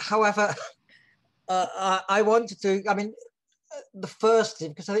 However, I wanted to, the first,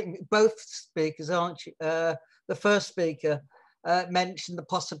 because I think both speakers, aren't you? The first speaker mentioned the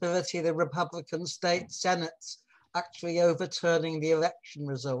possibility of the Republican state senates actually overturning the election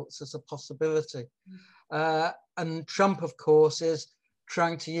results as a possibility. And Trump, of course, is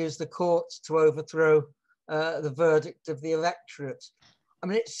trying to use the courts to overthrow the verdict of the electorate.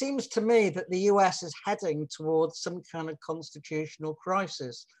 It seems to me that the US is heading towards some kind of constitutional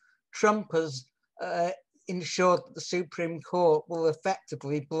crisis. Trump has ensured that the Supreme Court will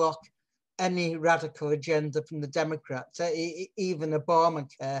effectively block any radical agenda from the Democrats. Even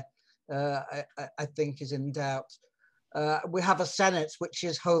Obamacare, I think, is in doubt. We have a Senate which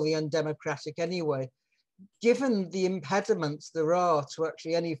is wholly undemocratic anyway. Given the impediments there are to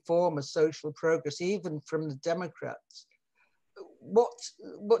actually any form of social progress, even from the Democrats, what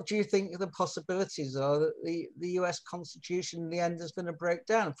do you think the possibilities are that the US Constitution in the end is going to break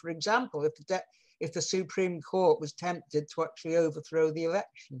down? For example, if the Supreme Court was tempted to actually overthrow the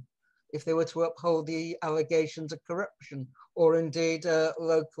election, if they were to uphold the allegations of corruption, or indeed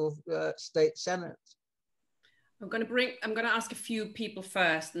local state senates. I'm going to ask a few people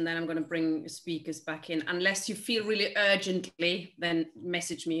first, and then I'm going to bring speakers back in. Unless you feel really urgently, then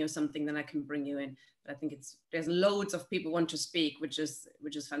message me or something, then I can bring you in. But I think there's loads of people want to speak, which is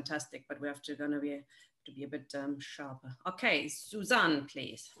fantastic. But we have to be a bit sharper. Okay, Suzanne,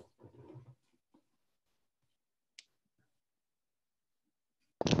 please.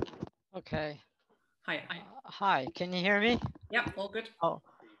 Okay. Hi. Hi. Can you hear me? Yeah, all good. Oh,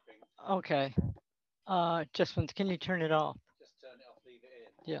 okay. Can you turn it off? Just turn it off, leave it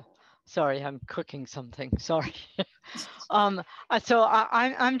in. Yeah. Sorry, I'm cooking something. Sorry. So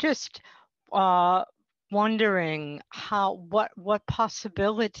I'm just wondering what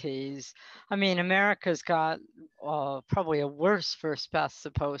possibilities. I mean, America's got probably a worse first past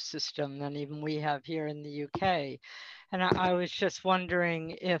the post system than even we have here in the UK, and I was just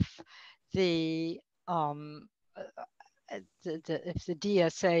wondering if the if the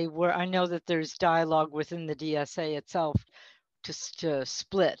DSA were, I know that there's dialogue within the DSA itself to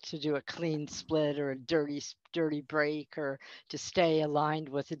split, to do a clean split or a dirty break, or to stay aligned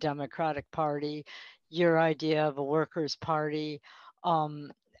with the Democratic Party, your idea of a workers' party.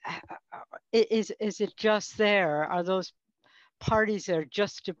 Is it just there? Are those parties there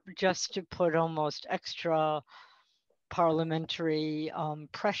just to put almost extra parliamentary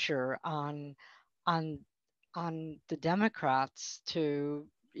pressure on the Democrats to,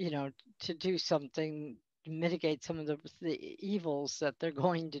 to do something, mitigate some of the evils that they're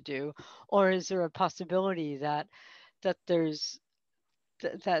going to do? Or is there a possibility that there's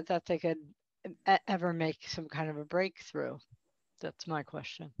that they could ever make some kind of a breakthrough? That's my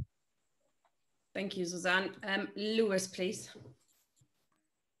question. Thank you, Suzanne. Lewis, please.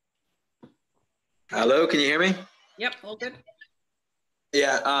 Hello, can you hear me? Yep, all good.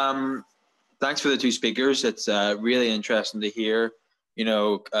 Yeah, thanks for the two speakers. It's really interesting to hear,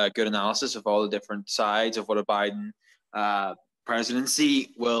 good analysis of all the different sides of what a Biden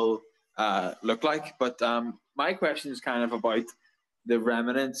presidency will look like. But my question is kind of about the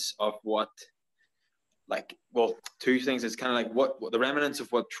remnants of two things. It's kind of like what the remnants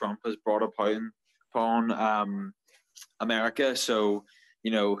of what Trump has brought upon America. So,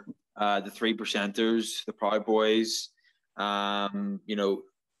 the 3%ers, the Proud Boys, the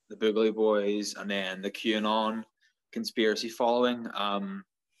Boogly Boys, and then the QAnon conspiracy following.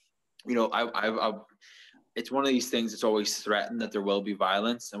 It's one of these things that's always threatened that there will be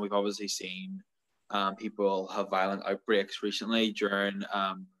violence, and we've obviously seen people have violent outbreaks recently during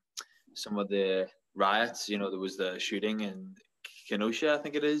some of the riots. There was the shooting in Kenosha, I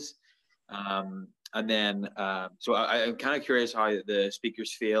think it is. And then, so I'm kind of curious how the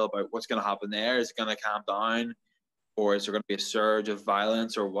speakers feel about what's going to happen there. Is it going to calm down, or is there going to be a surge of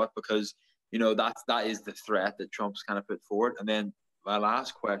violence, or what? Because that is the threat that Trump's kind of put forward. And then my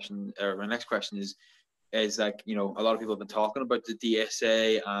next question is like, a lot of people have been talking about the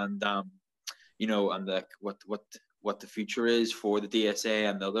DSA and and what the future is for the DSA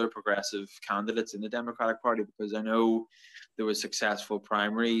and the other progressive candidates in the Democratic Party, because I know there was successful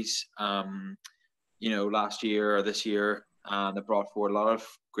primaries last year or this year, and that brought forward a lot of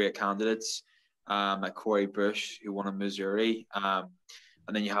great candidates, like Cori Bush, who won in Missouri,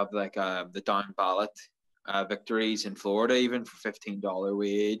 and then you have like the down ballot victories in Florida, even for $15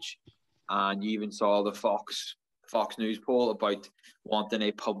 wage, and you even saw the Fox News poll about wanting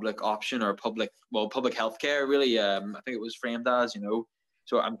a public option or public healthcare. Really, I think it was framed as,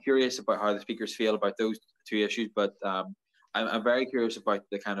 So I'm curious about how the speakers feel about those two issues, but I'm very curious about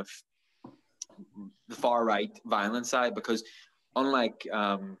the kind of the far right violent side, because unlike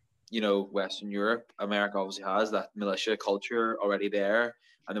Western Europe, America obviously has that militia culture already there,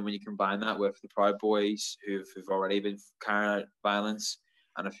 and then when you combine that with the Proud Boys who've already been carrying out violence,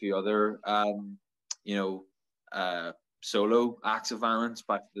 and a few other solo acts of violence,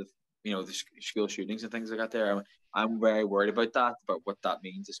 back to the school shootings and things like that there, I'm very worried about what that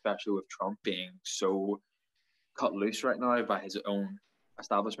means, especially with Trump being so cut loose right now by his own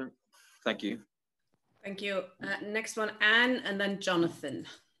establishment. Thank you. Thank you. Next one, Anne, and then Jonathan.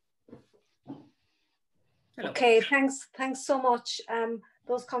 Hello. Okay, thanks so much.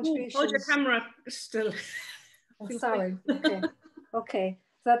 Those contributions. Hold your camera still. Oh, sorry. Okay.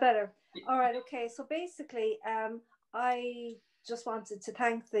 Is that better? All right. Okay. So basically, I just wanted to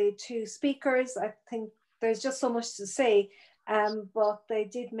thank the two speakers. I think there's just so much to say, but they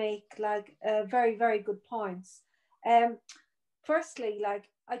did make very, very good points. Firstly,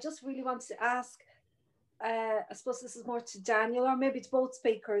 I just really wanted to ask, I suppose this is more to Daniel, or maybe to both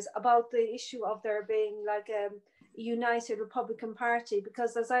speakers, about the issue of there being a united Republican Party,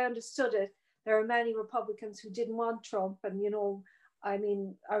 because as I understood it, there are many Republicans who didn't want Trump. And,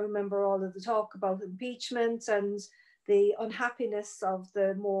 I remember all of the talk about impeachment and the unhappiness of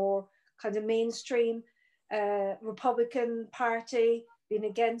the more kind of mainstream Republican Party being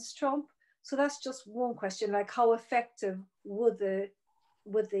against Trump. So that's just one question, how effective would the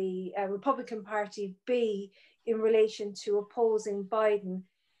Republican Party be in relation to opposing Biden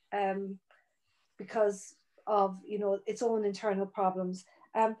because of its own internal problems.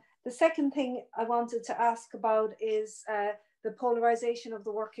 The second thing I wanted to ask about is the polarization of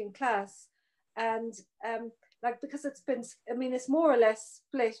the working class, and because it's been, it's more or less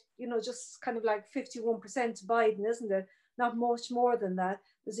split, just kind of 51% Biden, isn't it? Not much more than that.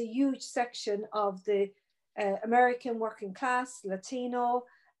 There's a huge section of the American working class, Latino,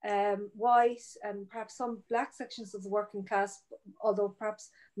 white, and perhaps some black sections of the working class, although perhaps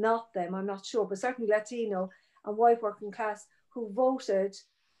not them, I'm not sure, but certainly Latino and white working class who voted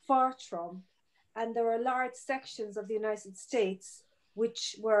for Trump. And there are large sections of the United States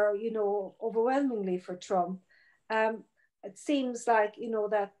which were, you know, overwhelmingly for Trump. It seems like, you know,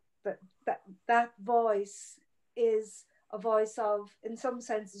 that voice is a voice of, in some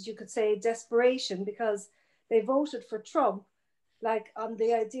senses, you could say, desperation, because they voted for Trump, like on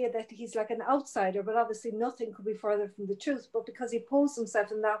the idea that he's like an outsider, but obviously nothing could be further from the truth. But because he posed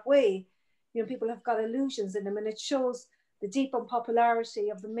himself in that way, you know, people have got illusions in him, and it shows the deep unpopularity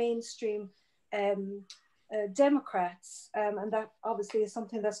of the mainstream Democrats, and that obviously is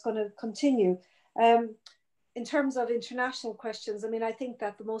something that's going to continue. In terms of international questions, I mean, I think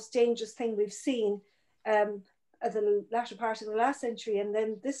that the most dangerous thing we've seen at the latter part of the last century and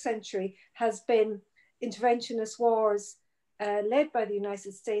then this century has been interventionist wars led by the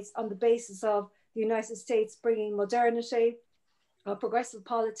United States on the basis of the United States bringing modernity or progressive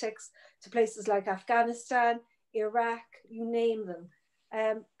politics to places like Afghanistan, Iraq, you name them.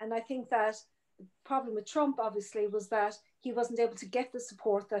 And I think that the problem with Trump, obviously, was that he wasn't able to get the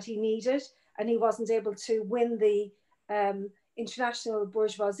support that he needed, and he wasn't able to win the international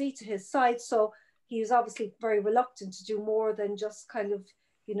bourgeoisie to his side. So he was obviously very reluctant to do more than just kind of,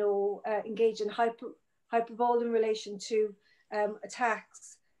 you know, engage in hyperbole in relation to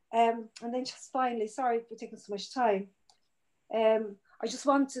attacks. And then just finally, sorry for taking so much time, I just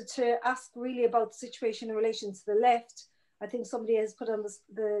wanted to ask really about the situation in relation to the left. I think somebody has put on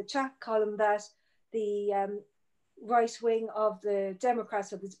the chat column that the right wing of the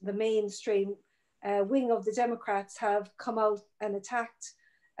Democrats, or the mainstream wing of the Democrats, have come out and attacked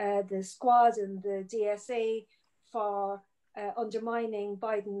the Squad and the DSA for undermining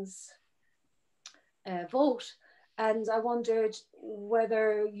Biden's vote. And I wondered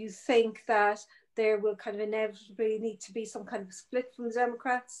whether you think that there will kind of inevitably need to be some kind of split from the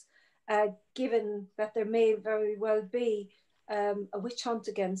Democrats, given that there may very well be a witch hunt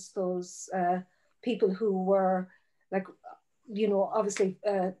against those people who were, like, you know, obviously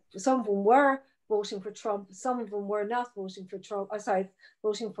some of them were voting for Trump, some of them were not voting for Trump,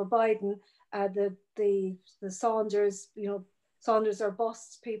 voting for Biden, the Saunders, you know, Saunders or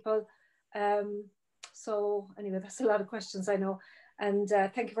bust people. So anyway, that's a lot of questions, I know. And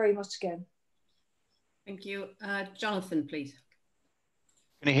thank you very much again. Thank you. Jonathan, please.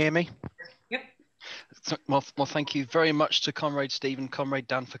 Can you hear me? Yep. Well, thank you very much to Comrade Stephen, Comrade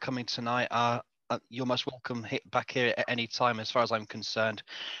Dan for coming tonight. You're most welcome back here at any time, as far as I'm concerned.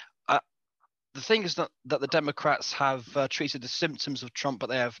 The thing is that the Democrats have treated the symptoms of Trump, but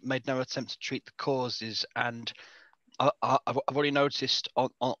they have made no attempt to treat the causes. And I've already noticed on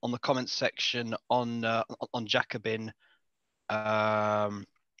the comments section on Jacobin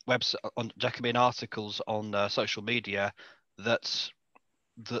website, on Jacobin articles on social media, that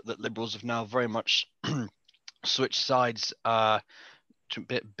liberals have now very much switched sides to a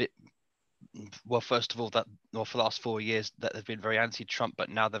bit. Well, first of all, for the last 4 years that they've been very anti-Trump, but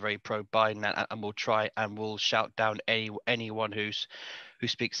now they're very pro-Biden, and will try and will shout down anyone who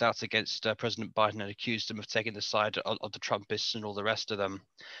speaks out against President Biden and accuse them of taking the side of the Trumpists and all the rest of them.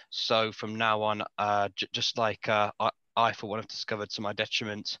 So from now on, just like I for one have discovered to my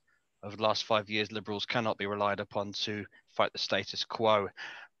detriment over the last 5 years, liberals cannot be relied upon to fight the status quo.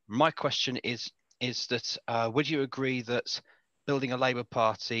 My question is that would you agree that building a Labour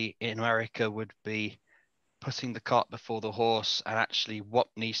Party in America would be putting the cart before the horse, and actually what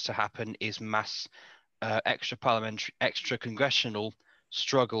needs to happen is mass extra congressional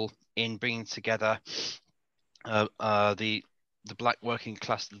struggle in bringing together the black working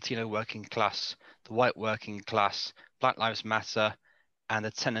class, the Latino working class, the white working class, Black Lives Matter, and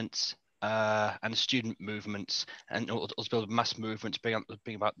the tenants and student movements, and also build a mass movement to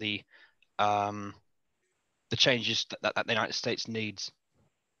bring about the changes that the United States needs.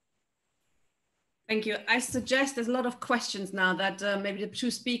 Thank you. I suggest there's a lot of questions now that maybe the two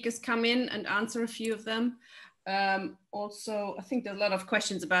speakers come in and answer a few of them. Also, I think there's a lot of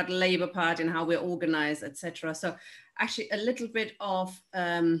questions about the Labour Party and how we're organized, etc. So actually a little bit of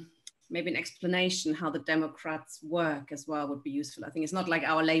maybe an explanation how the Democrats work as well would be useful. I think it's not like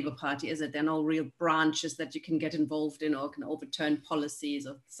our Labour Party, is it? There are no real branches that you can get involved in or can overturn policies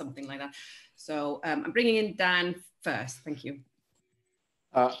or something like that. So I'm bringing in Dan first. Thank you.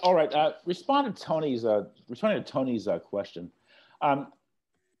 All right. Responding to Tony's question,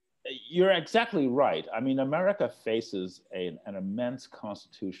 you're exactly right. I mean, America faces an immense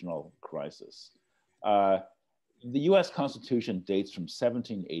constitutional crisis. The U.S. Constitution dates from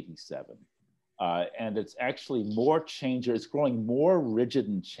 1787. And it's actually it's growing more rigid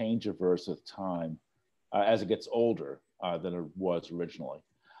and change averse with time as it gets older than it was originally.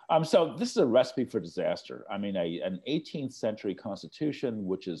 So this is a recipe for disaster. I mean, an 18th century constitution,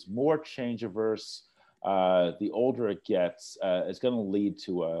 which is more change averse, the older it gets, is going to lead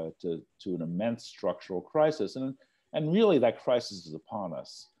to an immense structural crisis. And really that crisis is upon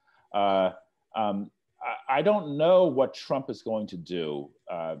us. I don't know what Trump is going to do.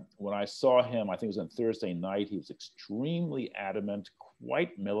 When I saw him, I think it was on Thursday night, he was extremely adamant,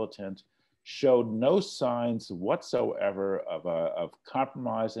 quite militant, showed no signs whatsoever of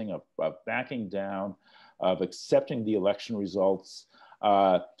compromising, of backing down, of accepting the election results.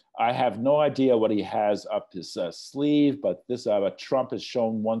 I have no idea what he has up his sleeve, but Trump has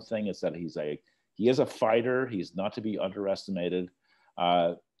shown one thing, is that he is a fighter. He's not to be underestimated.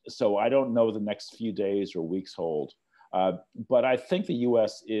 So I don't know what the next few days or weeks hold. But I think the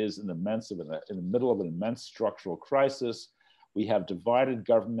US is in the middle of an immense structural crisis. We have divided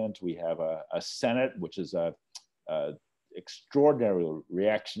government. We have a Senate, which is extraordinarily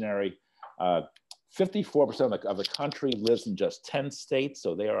reactionary. 54% of the country lives in just 10 states,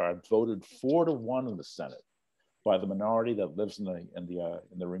 so they are voted 4-1 in the Senate by the minority that lives in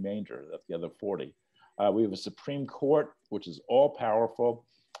the remainder of the other 40. We have a Supreme Court, which is all powerful,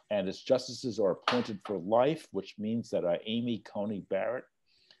 and its justices are appointed for life, which means that Amy Coney Barrett,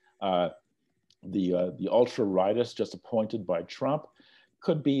 the ultra rightist just appointed by Trump,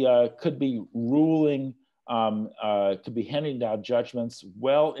 could be ruling, could be handing down judgments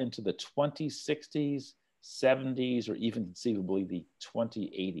well into the 2060s, 70s, or even conceivably the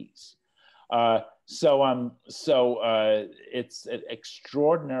 2080s. It's an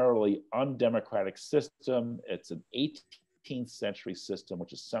extraordinarily undemocratic system. It's an 18th century system which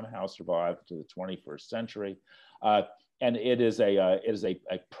has somehow survived to the 21st century. And it is a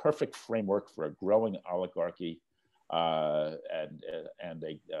perfect framework for a growing oligarchy and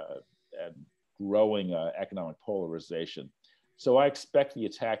growing economic polarization. So I expect the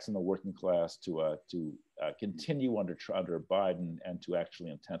attacks on the working class to continue under Biden and to actually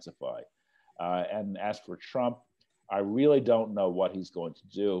intensify. And as for Trump, I really don't know what he's going to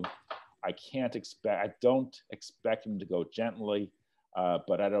do. I don't expect him to go gently,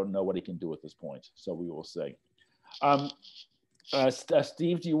 but I don't know what he can do at this point. So we will see.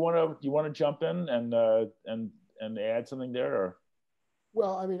 Steve, do you want to jump in and add something there? Or?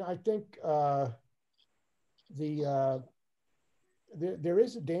 Well, I mean, I think there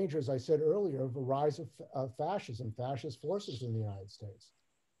is a danger, as I said earlier, of a rise of fascism, fascist forces in the United States.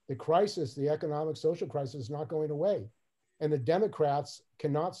 The crisis, the economic, social crisis, is not going away. And the Democrats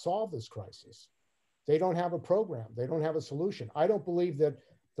cannot solve this crisis. They don't have a program. They don't have a solution. I don't believe that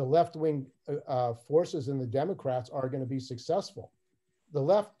the left-wing forces in the Democrats are going to be successful. The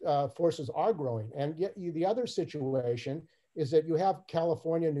left forces are growing. And yet the other situation is that you have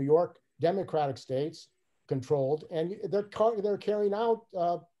California, New York, Democratic states controlled, and they're carrying out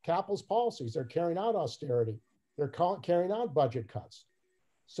capitalist policies. They're carrying out austerity. They're carrying out budget cuts.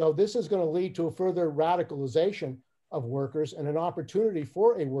 So this is going to lead to a further radicalization of workers and an opportunity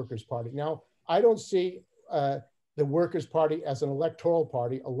for a workers' party. Now, I don't see the Workers' Party as an electoral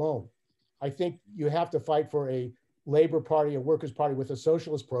party alone. I think you have to fight for a Labor Party, a Workers' Party with a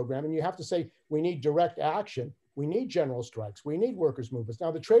socialist program, and you have to say we need direct action. We need general strikes. We need workers' movements.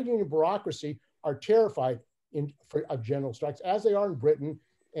 Now, the trade union bureaucracy are terrified of general strikes, as they are in Britain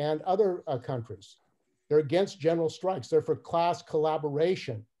and other countries. They're against general strikes. They're for class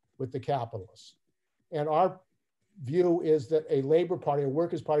collaboration with the capitalists. And our view is that a Labor Party, a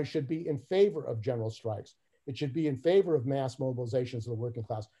Workers' Party, should be in favor of general strikes. It should be in favor of mass mobilizations of the working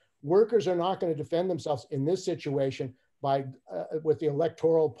class. Workers are not going to defend themselves in this situation with the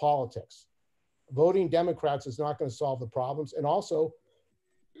electoral politics. Voting Democrats is not going to solve the problems. And also,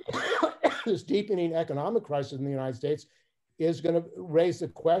 this deepening economic crisis in the United States is going to raise the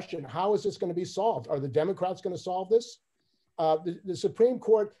question, how is this going to be solved? Are the Democrats going to solve this? The Supreme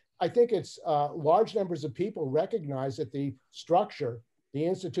Court, I think it's large numbers of people recognize that the structure, the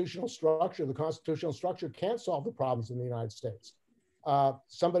institutional structure, the constitutional structure can't solve the problems in the United States.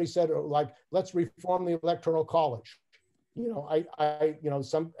 Somebody said, like, let's reform the Electoral College.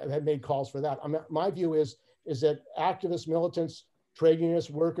 Some have made calls for that. My view is that activists, militants, trade unionists,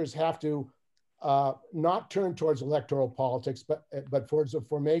 workers have to not turn towards electoral politics, but towards the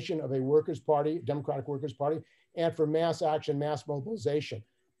formation of a workers' party, Democratic Workers' Party, and for mass action, mass mobilization.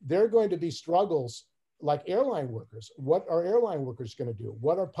 There are going to be struggles like airline workers. What are airline workers going to do?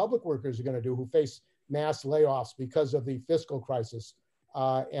 What are public workers going to do who face mass layoffs because of the fiscal crisis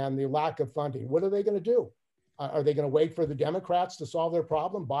and the lack of funding? What are they going to do? Are they going to wait for the Democrats to solve their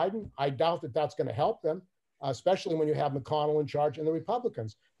problem? Biden, I doubt that that's going to help them, especially when you have McConnell in charge and the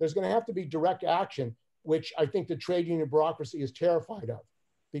Republicans. There's going to have to be direct action, which I think the trade union bureaucracy is terrified of,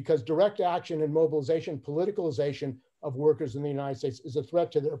 because direct action and mobilization, politicalization of workers in the United States is a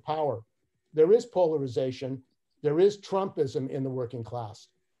threat to their power. There is polarization. There is Trumpism in the working class,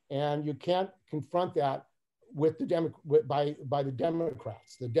 and you can't confront that with by the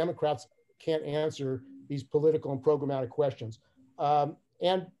Democrats. The Democrats can't answer these political and programmatic questions.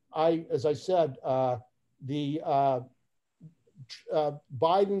 And as I said,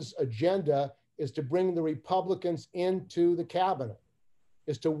 Biden's agenda is to bring the Republicans into the cabinet,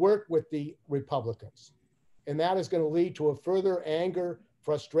 is to work with the Republicans. And that is going to lead to a further anger,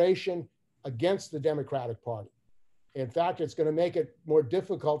 frustration against the Democratic Party. In fact, it's going to make it more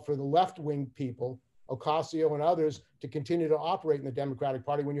difficult for the left-wing people, Ocasio and others, to continue to operate in the Democratic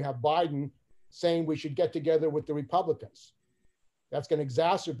Party when you have Biden saying we should get together with the Republicans. That's going to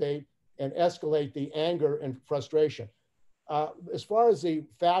exacerbate and escalate the anger and frustration. As far as the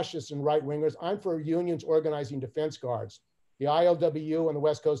fascists and right-wingers, I'm for unions organizing defense guards. The ILWU on the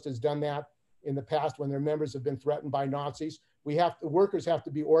West Coast has done that in the past when their members have been threatened by Nazis. The workers have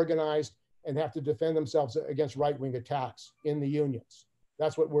to be organized and have to defend themselves against right-wing attacks in the unions.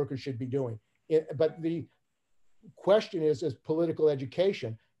 That's what workers should be doing. But the question is political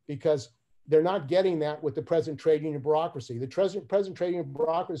education, because they're not getting that with the present trade union bureaucracy. The present trade union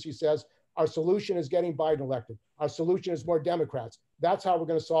bureaucracy says our solution is getting Biden elected. Our solution is more Democrats. That's how we're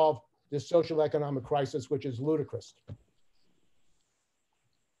going to solve this social economic crisis, which is ludicrous.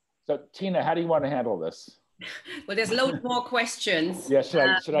 So Tina, how do you want to handle this? Well, there's loads more questions. Yeah,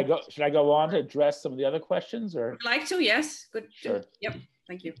 should I go on to address some of the other questions, or? I'd like to, yes. Good. Sure. Yep.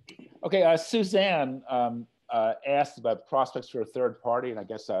 Thank you. Okay, Suzanne asked about prospects for a third party, and I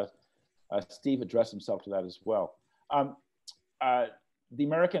guess Steve addressed himself to that as well. The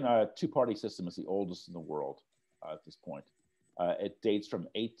American two-party system is the oldest in the world at this point. It dates from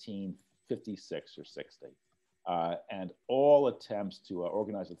 1856 or 60. And all attempts to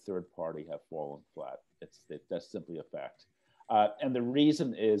organize a third party have fallen flat. That's simply a fact. And the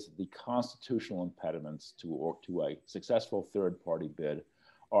reason is the constitutional impediments to a successful third party bid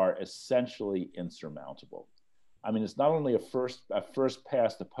are essentially insurmountable. I mean, it's not only a first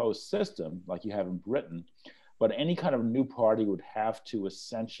past the post system like you have in Britain, but any kind of new party would have to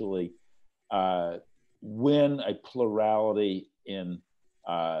essentially win a plurality in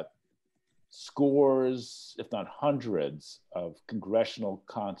scores, if not hundreds, of congressional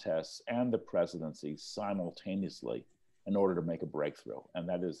contests and the presidency simultaneously in order to make a breakthrough, and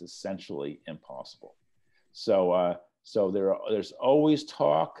that is essentially impossible. So, there's always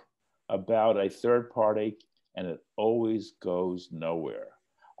talk about a third party, and it always goes nowhere.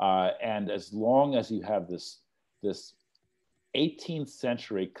 And as long as you have this 18th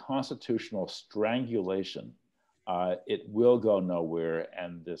century constitutional strangulation, it will go nowhere,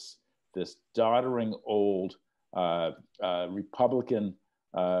 and this doddering old Republican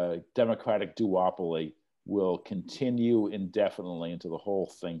Democratic duopoly will continue indefinitely until the whole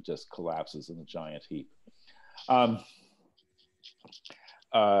thing just collapses in a giant heap.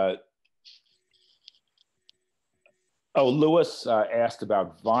 Lewis asked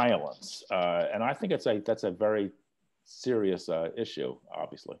about violence, and I think that's a very serious issue,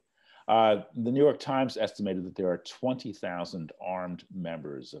 obviously. The New York Times estimated that there are 20,000 armed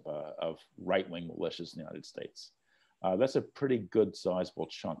members of right-wing militias in the United States. That's a pretty good sizable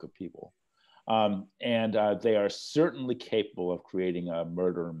chunk of people. And they are certainly capable of creating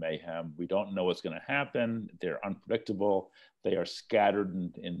murder and mayhem. We don't know what's going to happen. They're unpredictable. They are scattered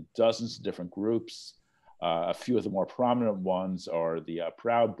in dozens of different groups. A few of the more prominent ones are the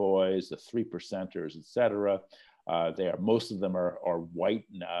Proud Boys, the Three Percenters, et cetera. Most of them are white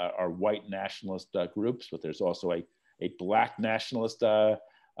nationalist groups, but there's also a black nationalist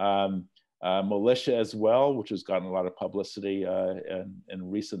militia as well, which has gotten a lot of publicity in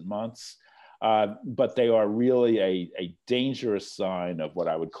recent months. But they are really a dangerous sign of what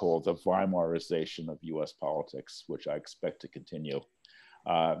I would call the Weimarization of US politics, which I expect to continue.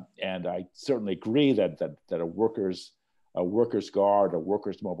 And I certainly agree that a workers' guard, a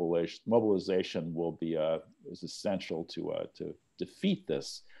workers' mobilization will be is essential to defeat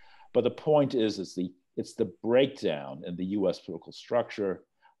this. But the point is it's the breakdown in the U.S. political structure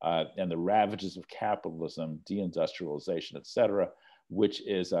and the ravages of capitalism, deindustrialization, et cetera, which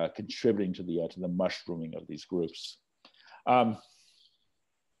is contributing to the mushrooming of these groups. Anne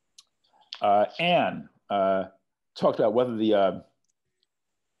talked about whether the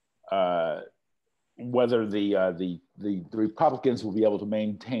Republicans will be able to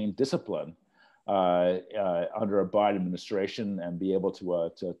maintain discipline under a Biden administration and be able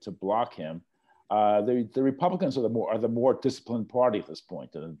to block him. The Republicans are the more disciplined party at this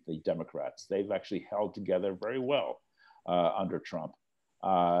point than the Democrats. They've actually held together very well under Trump.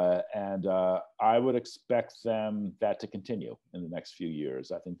 And I would expect that to continue in the next few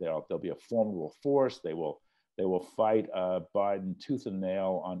years. I think they'll be a formidable force. They will fight Biden tooth and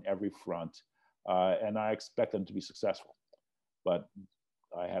nail on every front, and I expect them to be successful. But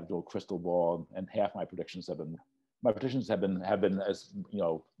I have no crystal ball, and half my predictions have been as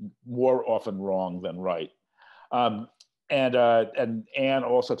more often wrong than right. And Anne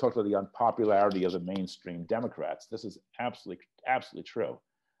also talked about the unpopularity of the mainstream Democrats. This is absolutely true.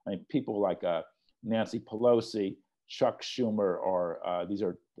 I mean, people like Nancy Pelosi, Chuck Schumer,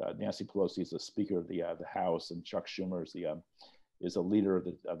 Nancy Pelosi is the Speaker of the House, and Chuck Schumer is a leader of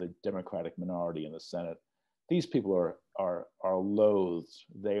the Democratic minority in the Senate. These people are loathed.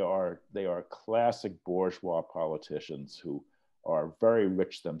 They are classic bourgeois politicians who are very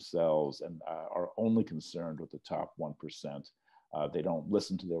rich themselves and are only concerned with the top 1%. They don't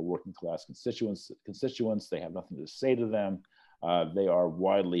listen to their working class constituents. They have nothing to say to them. They are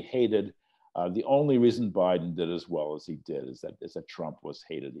widely hated. The only reason Biden did as well as he did is that Trump was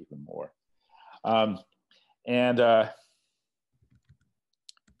hated even more.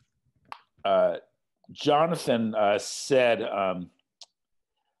 Jonathan said,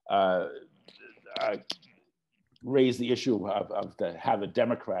 raised the issue of how the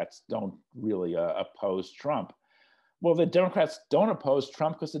Democrats don't really oppose Trump. Well, the Democrats don't oppose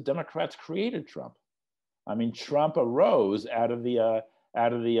Trump because the Democrats created Trump. I mean, Trump arose out of the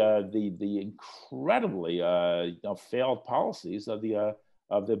incredibly failed policies of the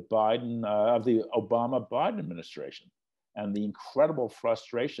Obama-Biden administration and the incredible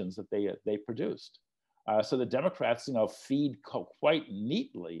frustrations that they produced. So the Democrats, feed quite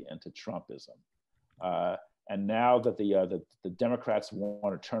neatly into Trumpism. And now that the Democrats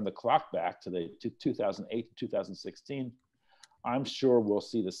want to turn the clock back to 2008 to 2016, I'm sure we'll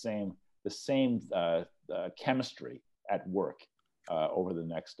see the same chemistry at work over the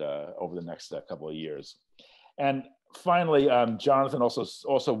next couple of years. And finally, Jonathan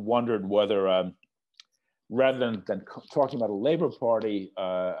also wondered whether, rather than talking about a Labor Party,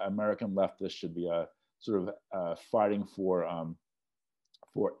 American leftists should be sort of fighting for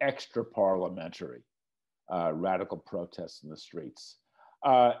extra parliamentary radical protests in the streets.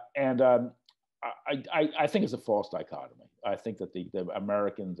 I think it's a false dichotomy. I think that the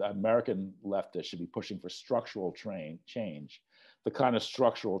American leftists should be pushing for structural change, the kind of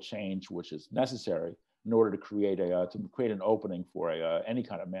structural change which is necessary in order to create an opening for any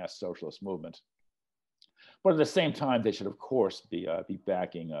kind of mass socialist movement. But at the same time, they should, of course, be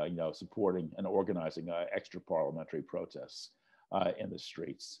backing, supporting and organizing extra parliamentary protests in the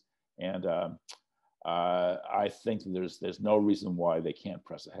streets. And I think there's no reason why they can't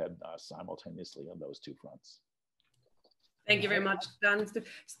press ahead simultaneously on those two fronts. Thank you very much, Dan.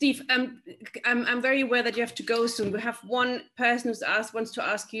 Steve, I'm very aware that you have to go soon. We have one person who's wants to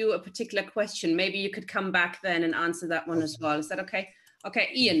ask you a particular question. Maybe you could come back then and answer that one as well. Is that okay? Okay,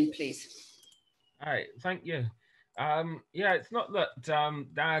 Ian, please. All right, thank you. Yeah, it's not that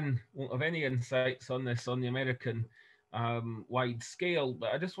Dan won't have any insights on this on the American wide scale,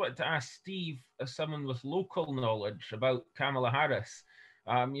 but I just wanted to ask Steve, as someone with local knowledge about Kamala Harris,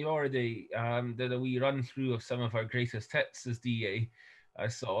 you already did a wee run through of some of her greatest hits as DA, I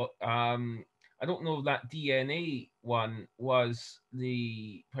saw. I don't know if that DNA one was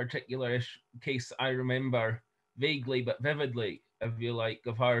the particular case I remember vaguely but vividly, if you like,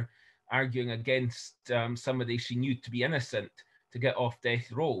 of her arguing against somebody she knew to be innocent to get off death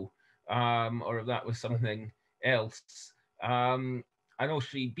row, or if that was something else. I know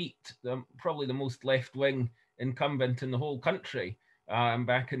she beat probably the most left-wing incumbent in the whole country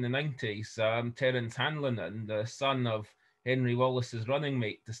back in the 90s, Terence Hanlon, the son of Henry Wallace's running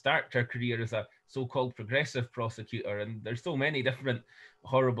mate, to start her career as a so-called progressive prosecutor. And there's so many different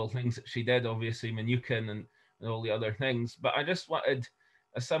horrible things that she did, obviously Mnuchin and all the other things. But I just wanted,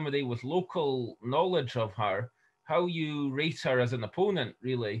 as somebody with local knowledge of her, how you rate her as an opponent,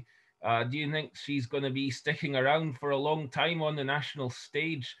 really. Do you think she's going to be sticking around for a long time on the national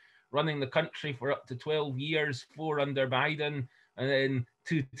stage, running the country for up to 12 years, 4 under Biden, and then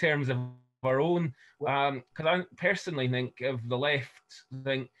 2 terms of her own? Because I personally think if the left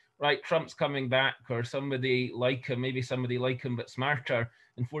think, right, Trump's coming back, or somebody like him, maybe somebody like him but smarter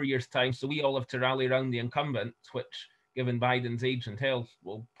in 4 years' time, so we all have to rally around the incumbent, which, given Biden's age and health,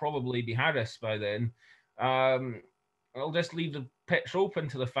 will probably be Harris by then. I'll just leave the pitch open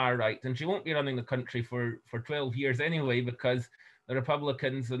to the far right, and she won't be running the country for 12 years anyway, because the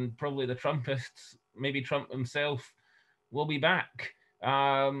Republicans and probably the Trumpists, maybe Trump himself, will be back.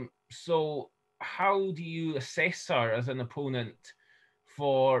 So how do you assess her as an opponent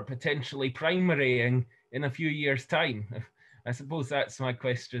for potentially primarying in a few years' time? I suppose that's my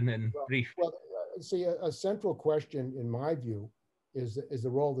question in brief. Well, see, a central question, in my view, is the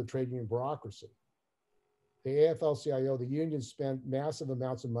role of the trade union bureaucracy. The AFL-CIO, the unions spend massive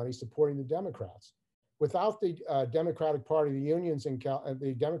amounts of money supporting the Democrats. Without the Democratic Party, the unions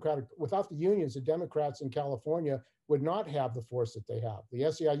without the unions, the Democrats in California would not have the force that they have. The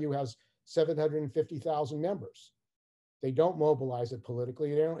SEIU has 750,000 members. They don't mobilize it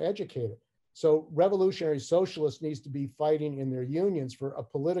politically. They don't educate it. So revolutionary socialists needs to be fighting in their unions for a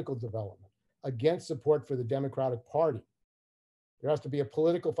political development against support for the Democratic Party. There has to be a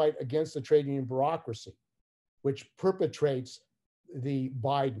political fight against the trade union bureaucracy, which perpetrates the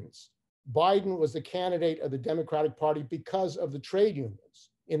Bidens. Biden was the candidate of the Democratic Party because of the trade unions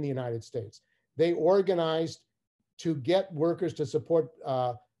in the United States. They organized to get workers to support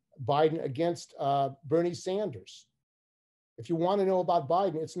Biden against Bernie Sanders. If you want to know about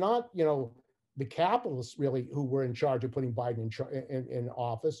Biden, it's not, the capitalists really who were in charge of putting Biden in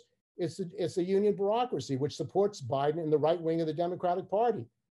office. It's the union bureaucracy, which supports Biden in the right wing of the Democratic Party.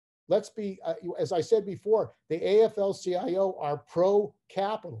 Let's be, as I said before, the AFL-CIO are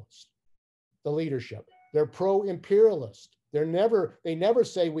pro-capitalist, the leadership. They're pro-imperialist. They never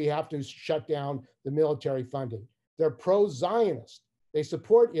say we have to shut down the military funding. They're pro-Zionist. They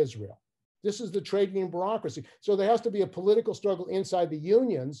support Israel. This is the trade union bureaucracy. So there has to be a political struggle inside the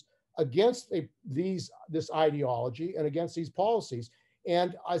unions against this ideology and against these policies.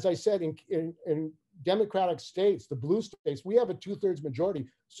 And as I said, in democratic states, the blue states, we have a 2/3 majority,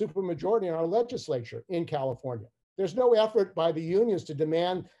 supermajority in our legislature in California. There's no effort by the unions to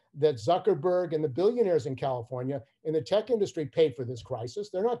demand that Zuckerberg and the billionaires in California in the tech industry pay for this crisis.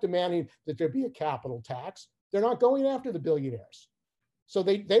 They're not demanding that there be a capital tax. They're not going after the billionaires. So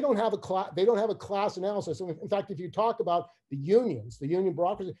they don't have a class analysis. In fact, if you talk about the unions, the union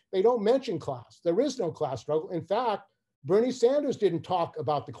bureaucracy, they don't mention class. There is no class struggle. In fact, Bernie Sanders didn't talk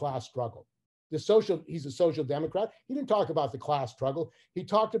about the class struggle. He's a social democrat. He didn't talk about the class struggle. He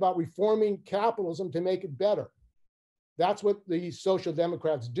talked about reforming capitalism to make it better. That's what the social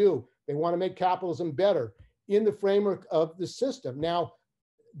democrats do. They want to make capitalism better in the framework of the system. Now,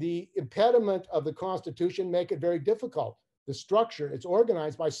 the impediment of the Constitution make it very difficult. The structure, it's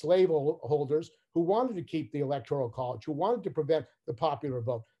organized by slaveholders who wanted to keep the Electoral College, who wanted to prevent the popular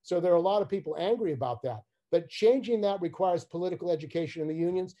vote. So there are a lot of people angry about that. But changing that requires political education in the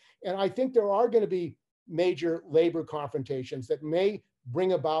unions. And I think there are going to be major labor confrontations that may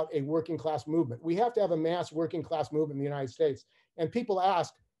bring about a working class movement. We have to have a mass working class movement in the United States. And people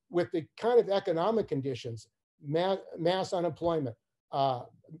ask, with the kind of economic conditions, mass unemployment,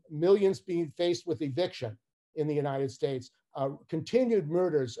 millions being faced with eviction in the United States, continued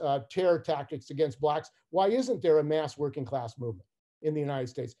murders, terror tactics against Blacks, why isn't there a mass working class movement in the United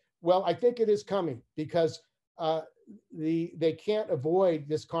States? Well, I think it is coming because they can't avoid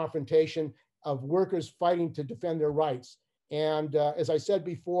this confrontation of workers fighting to defend their rights. And as I said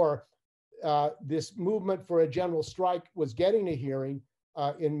before, this movement for a general strike was getting a hearing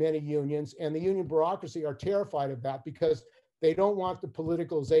in many unions, and the union bureaucracy are terrified of that because they don't want the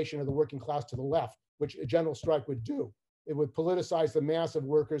politicalization of the working class to the left, which a general strike would do. It would politicize the mass of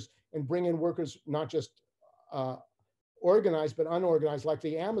workers and bring in workers not just organized, but unorganized, like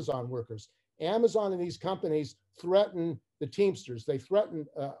the Amazon workers. Amazon and these companies threaten the Teamsters. They threaten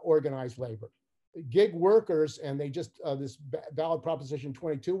organized labor. Gig workers, and they just, this ballot proposition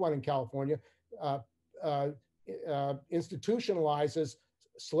 22 one in California, institutionalizes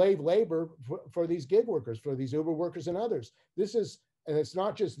slave labor for these gig workers, for these Uber workers and others. This is, and it's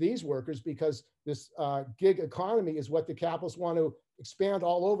not just these workers, because this gig economy is what the capitalists want to expand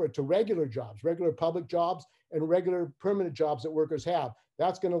all over to regular jobs, regular public jobs, and regular permanent jobs that workers have.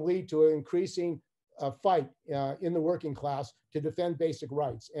 That's going to lead to an increasing fight in the working class to defend basic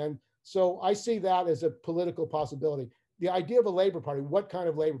rights. And so I see that as a political possibility. The idea of a labor party, what kind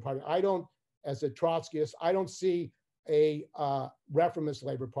of labor party? I don't, as a Trotskyist, I don't see a reformist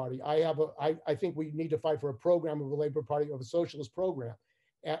labor party. I think we need to fight for a program of a labor party, of a socialist program,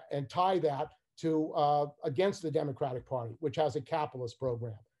 and tie that to against the Democratic Party, which has a capitalist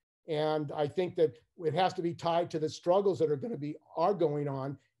program. And I think that it has to be tied to the struggles that are going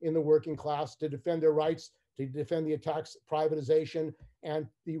on in the working class to defend their rights, to defend the attacks, privatization, and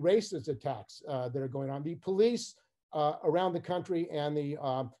the racist attacks that are going on. The police around the country and the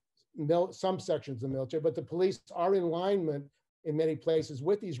some sections of the military, but the police are in alignment in many places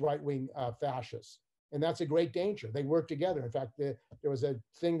with these right-wing fascists. And that's a great danger. They work together. In fact, there was a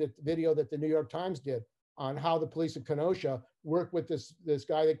video that the New York Times did on how the police of Kenosha worked with this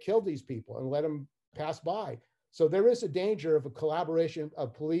guy that killed these people and let him pass by. So there is a danger of a collaboration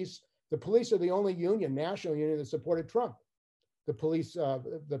of police. The police are the only union, national union, that supported Trump, the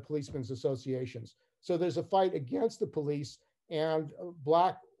policemen's associations. So there's a fight against the police, and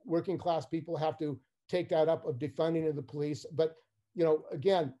Black working class people have to take that up of defunding of the police. But, you know,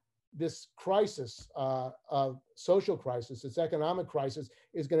 again, this crisis, social crisis, this economic crisis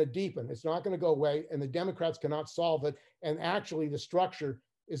is going to deepen. It's not going to go away, and the Democrats cannot solve it. And actually the structure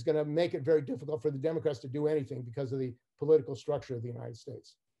is going to make it very difficult for the Democrats to do anything because of the political structure of the United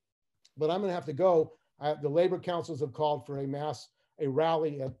States. But I'm going to have to go. The labor councils have called for a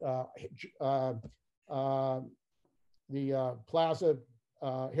rally at the plaza,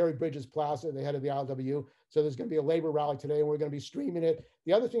 Harry Bridges Plaza, the head of the ILWU. So there's going to be a labor rally today, and we're going to be streaming it.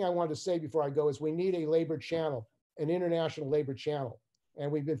 The other thing I wanted to say before I go is we need a labor channel, an international labor channel.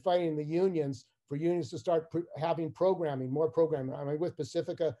 And we've been fighting the unions for unions to start having programming, more programming. I mean, with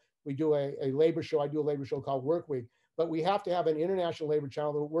Pacifica, we do a labor show. I do a labor show called WorkWeek. But we have to have an international labor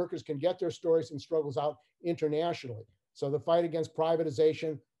channel that workers can get their stories and struggles out internationally. So the fight against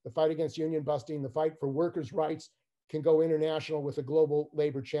privatization, the fight against union busting, the fight for workers' rights can go international with a global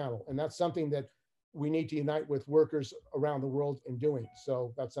labor channel. And that's something that we need to unite with workers around the world in doing.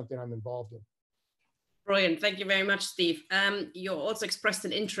 So that's something I'm involved in. Brilliant. Thank you very much, Steve. You also expressed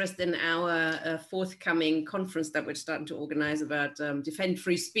an interest in our forthcoming conference that we're starting to organize about defend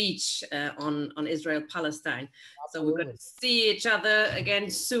free speech on Israel-Palestine. So we're going to see each other again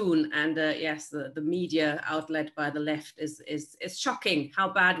soon. And yes, the media outlet by the left is shocking how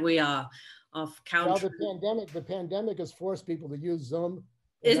bad we are of countering. Well, the pandemic has forced people to use Zoom.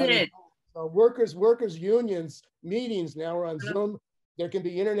 Isn't it? So workers unions meetings now are on Zoom. There can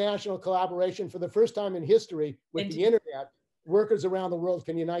be international collaboration for the first time in history with the internet. Workers around the world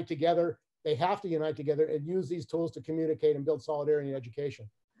can unite together. They have to unite together and use these tools to communicate and build solidarity in education.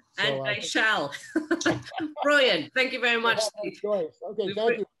 So, and they shall. Brilliant. Thank you very much, Steve. Okay,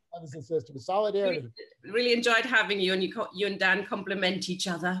 thank you, brothers and sisters. Solidarity. Really enjoyed having you, and you and Dan complement each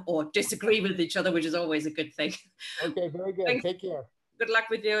other or disagree with each other, which is always a good thing. Okay, very good. Take care. Good luck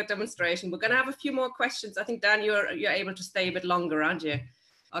with your demonstration. We're going to have a few more questions. I think, Dan, you're able to stay a bit longer, aren't you?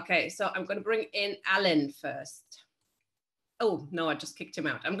 Okay, so I'm going to bring in Alan first. Oh, no, I just kicked him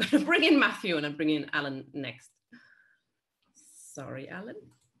out. I'm going to bring in Matthew and I'm bringing in Alan next. Sorry, Alan.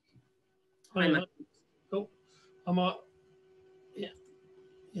 Hi, Matthew.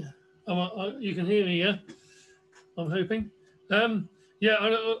 Oh, you can hear me, yeah? I'm hoping. Yeah,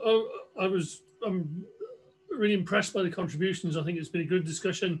 I'm really impressed by the contributions. I think it's been a good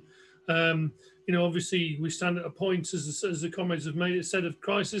discussion. You know, obviously we stand at a point, as the comrades have made it, said, of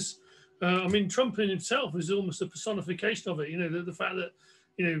crisis. I mean, Trump in himself is almost a personification of it. You know, the fact that,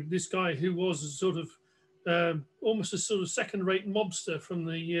 you know, this guy who was a sort of almost a sort of second-rate mobster from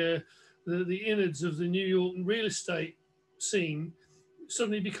the innards of the New York real estate scene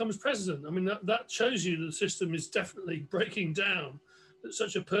suddenly becomes president. I mean, that shows you that the system is definitely breaking down, that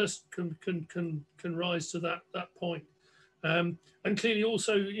such a person can rise to that point. And clearly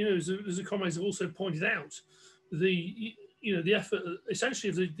also, you know, as the comrades have also pointed out, the effort essentially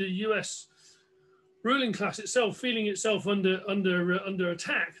of the US ruling class itself, feeling itself under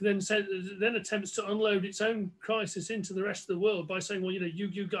attack, then attempts to unload its own crisis into the rest of the world by saying, well, you know,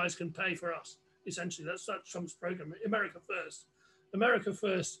 you guys can pay for us. Essentially, that's Trump's program. America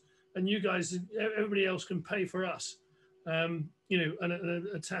first, and you guys, everybody else can pay for us. You know, an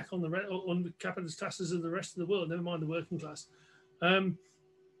attack on the capitalist classes of the rest of the world, never mind the working class. I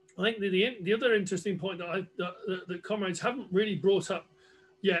think the other interesting point that comrades haven't really brought up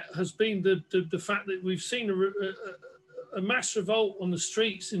yet has been the fact that we've seen a mass revolt on the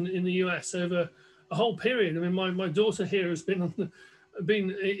streets in the US over a whole period. I mean, my daughter here has been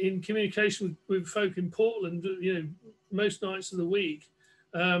in communication with folk in Portland, you know, most nights of the week.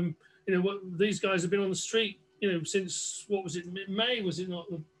 You know, these guys have been on the street, you know, since, what was it, May, was it not?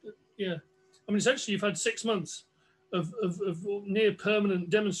 Yeah. I mean, essentially you've had 6 months of near permanent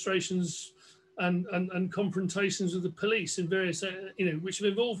demonstrations and confrontations with the police in various, you know, which have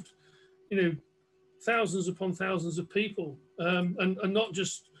involved, you know, thousands upon thousands of people, and not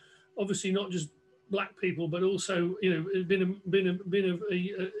just, obviously not just black people, but also, you know, it's been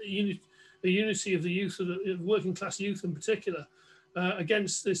a unity of the youth, of the working class youth in particular,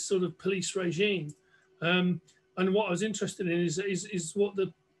 against this sort of police regime. And what I was interested in is what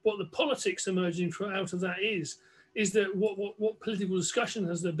the politics emerging out of that is is that what political discussion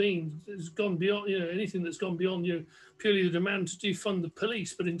has there been has gone beyond, you know, anything that's gone beyond, you know, purely the demand to defund the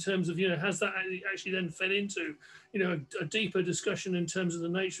police, but in terms of, you know, has that actually then fed into, you know, a deeper discussion in terms of the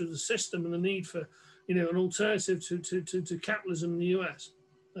nature of the system and the need for, you know, an alternative to capitalism in the US?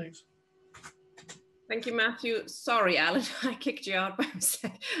 Thanks. Thank you, Matthew. Sorry, Alan, I kicked you out by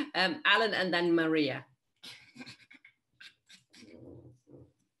mistake. Alan and then Maria.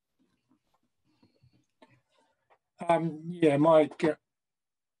 Yeah, I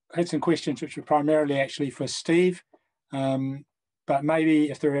had some questions which were primarily actually for Steve, but maybe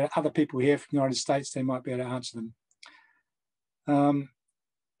if there are other people here from the United States, they might be able to answer them.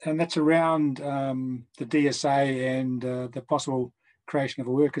 And that's around the DSA and the possible creation of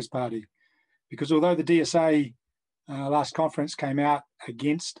a Workers' Party. Because although the DSA last conference came out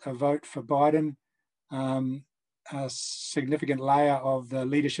against a vote for Biden, a significant layer of the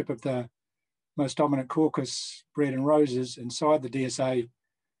leadership of the most dominant caucus, bread and roses, inside the DSA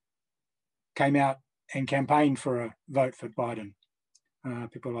came out and campaigned for a vote for Biden.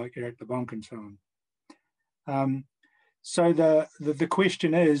 People like Eric LeBlanc and so on. So the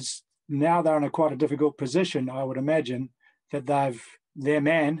question is, now they're in quite a difficult position, I would imagine, that their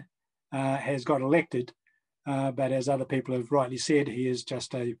man has got elected, but as other people have rightly said, he is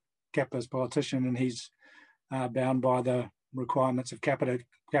just a capitalist politician, and he's bound by the requirements of capital,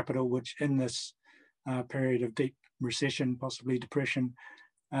 which in this period of deep recession, possibly depression,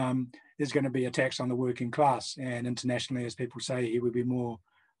 is going to be a tax on the working class. And internationally, as people say, he would be more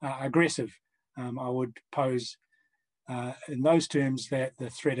aggressive. I would pose in those terms that the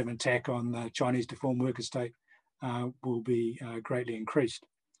threat of attack on the Chinese deformed worker state will be greatly increased.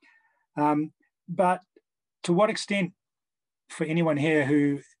 But to what extent, for anyone here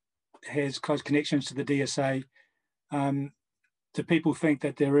who has close connections to the DSA, do people think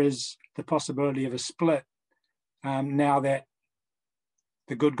that there is the possibility of a split now that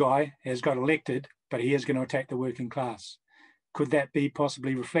the good guy has got elected, but he is going to attack the working class? Could that be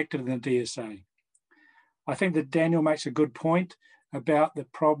possibly reflected in the DSA? I think that Daniel makes a good point about the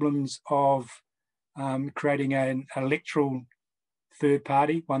problems of creating an electoral third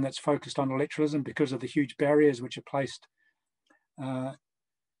party, one that's focused on electoralism, because of the huge barriers which are placed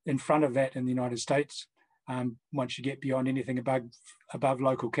in front of that in the United States. Once you get beyond anything above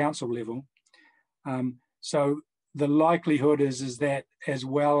local council level. So the likelihood is that, as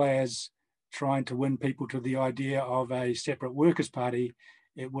well as trying to win people to the idea of a separate Workers' Party,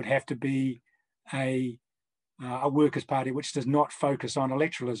 it would have to be a Workers' Party which does not focus on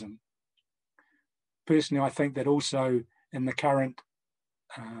electoralism. Personally, I think that also in the current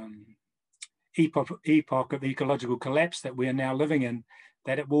epoch of ecological collapse that we are now living in,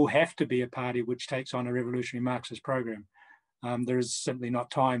 that it will have to be a party which takes on a revolutionary Marxist program. There is simply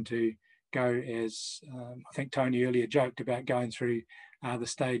not time to go, as I think Tony earlier joked about, going through the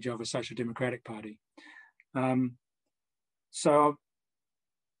stage of a social democratic party. So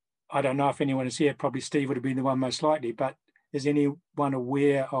I don't know if anyone is here, probably Steve would have been the one most likely, but is anyone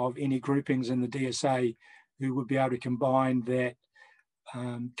aware of any groupings in the DSA who would be able to combine that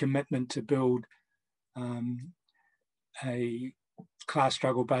commitment to build a class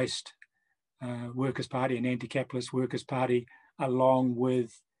struggle based Workers' Party, an anti-capitalist Workers' Party, along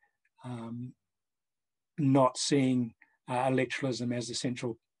with not seeing electoralism as a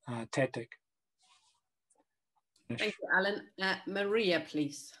central tactic? Thank you, Alan. Maria,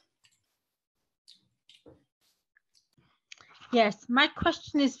 please. Yes, my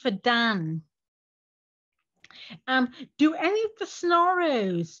question is for Dan. Do any of the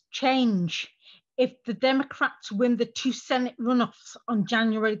scenarios change if the Democrats win the 2 Senate runoffs on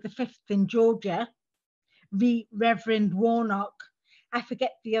January the 5th in Georgia, v. Reverend Warnock? I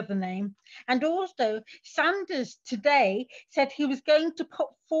forget the other name. And also, Sanders today said he was going to put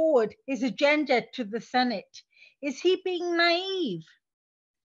forward his agenda to the Senate. Is he being naive?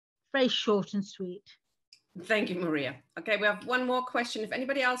 Very short and sweet. Thank you, Maria. Okay, we have one more question. If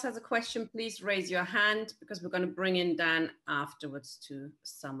anybody else has a question, please raise your hand, because we're going to bring in Dan afterwards to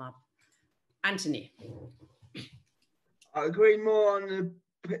sum up. Anthony. I agree more on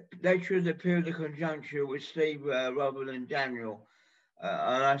the nature of the period of conjuncture with Steve rather than Daniel.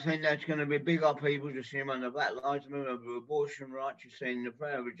 And I think that's going to be big upheavals. You're seeing on the Black Lives Matter, over abortion rights, you're seeing the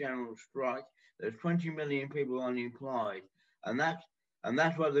prayer of a general strike. There's 20 million people unemployed. And that's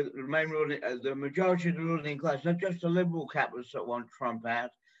why the main ruling, the majority of the ruling class, not just the liberal capitalists that want Trump out,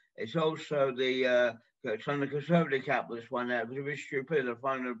 it's also some of the conservative capitalists want out, because of his stupidity, they're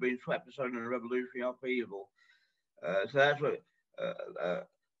finding they've been swept aside in a revolutionary upheaval. So that's what,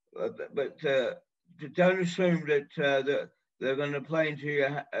 but don't assume that they're going to play into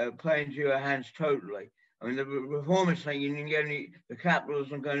your hands totally. I mean, the reformers saying you can get the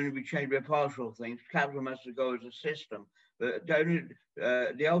capitalism going to be changed by partial things. Capitalism has to go as a system. But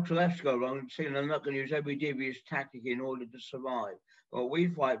the ultra lefts go along and saying they're not going to use every devious tactic in order to survive. What we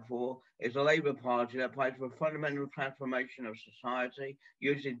fight for is a Labour Party that fights for a fundamental transformation of society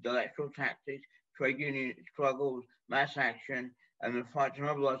using intellectual tactics, trade union struggles, mass action, and the fight to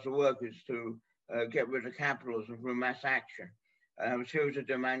mobilise the workers to get rid of capitalism through mass action. And have a series of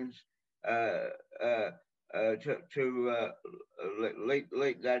demands to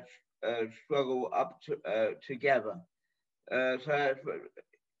link that struggle up together. So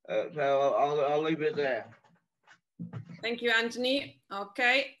I'll leave it there. Thank you, Anthony.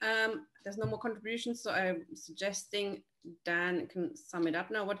 Okay, there's no more contributions, so I'm suggesting Dan can sum it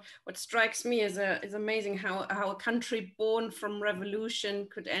up now. What strikes me is amazing how a country born from revolution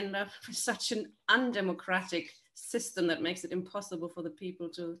could end up with such an undemocratic system that makes it impossible for the people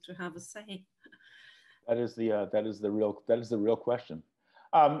to have a say. That is the real question.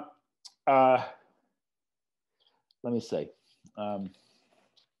 Let me say.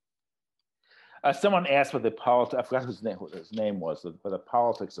 Someone asked what the politics, I forgot what his name was, for the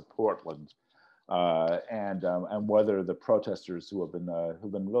politics of Portland, and whether the protesters who've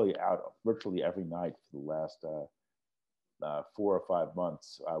been really out virtually every night for the last 4 or 5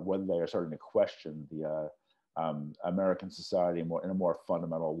 months, whether they are starting to question the American society in a more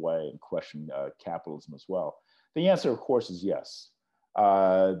fundamental way and question capitalism as well. The answer, of course, is yes.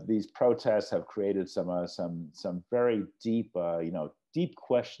 These protests have created some very deep, deep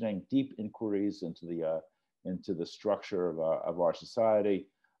questioning, deep inquiries into the structure of our society.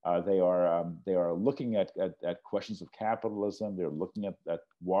 They are looking at questions of capitalism. They're looking at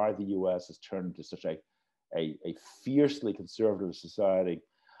why the U.S. has turned into such a fiercely conservative society.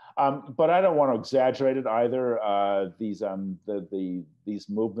 But I don't want to exaggerate it either. These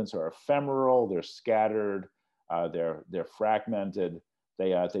movements are ephemeral. They're scattered. They're fragmented.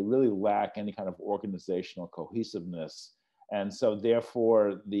 They really lack any kind of organizational cohesiveness. And so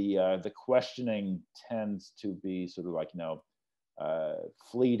therefore the questioning tends to be sort of like,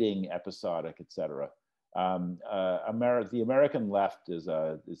 fleeting, episodic, etc. The American left is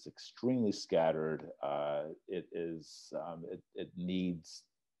extremely scattered. It needs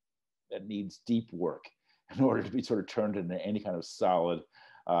deep work in order to be sort of turned into any kind of solid,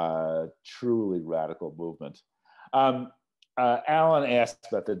 truly radical movement. Alan asked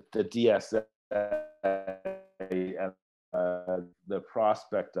about the DSA and the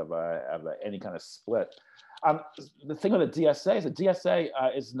prospect of any kind of split. The thing with the DSA is the DSA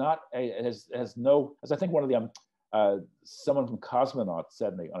is not has no, as I think one of the someone from Cosmonaut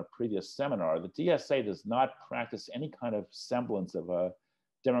said on a previous seminar, the DSA does not practice any kind of semblance of a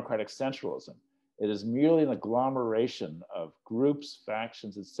democratic centralism. It is merely an agglomeration of groups,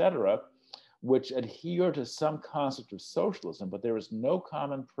 factions, etc., which adhere to some concept of socialism, but there is no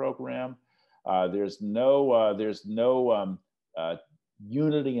common program. There's no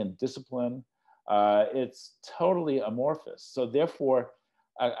unity and discipline. It's totally amorphous. So therefore,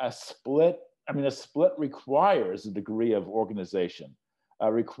 a split requires a degree of organization.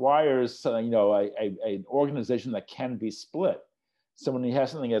 Requires an organization that can be split. So when you have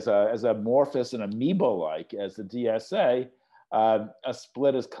something as amorphous and amoeba-like as the DSA, a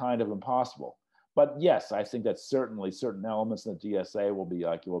split is kind of impossible. But yes, I think that certainly certain elements in the DSA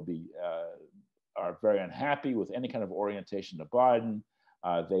are very unhappy with any kind of orientation to Biden.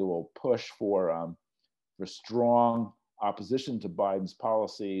 They will push for strong opposition to Biden's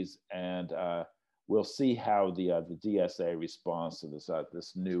policies, and we'll see how the DSA responds to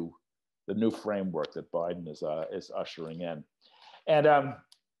the new framework that Biden is ushering in. And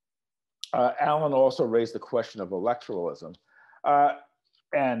Alan also raised the question of electoralism, I'm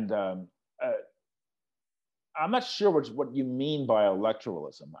not sure what you mean by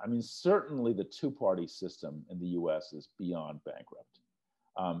electoralism. I mean, certainly the two-party system in the U.S. is beyond bankrupt.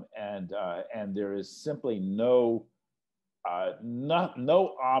 And there is simply no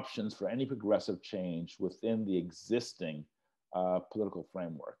options for any progressive change within the existing political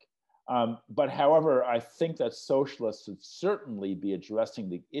framework. But however, I think that socialists should certainly be addressing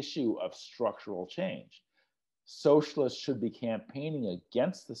the issue of structural change. Socialists should be campaigning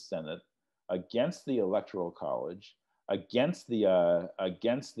against the Senate, against the Electoral College, against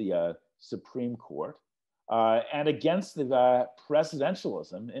the Supreme Court, and against the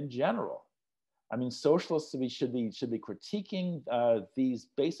presidentialism in general. I mean, socialists should be critiquing these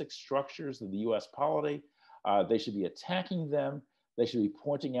basic structures of the U.S. polity. They should be attacking them. They should be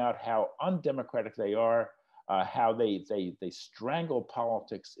pointing out how undemocratic they are, how they strangle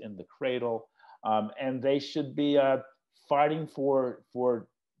politics in the cradle, and they should be fighting for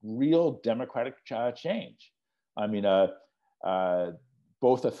real democratic change. I mean,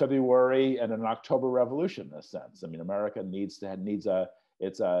 both a February and an October revolution in a sense. I mean, America needs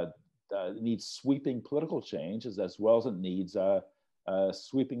sweeping political change as well as it needs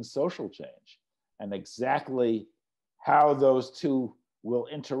sweeping social change. And exactly how those two will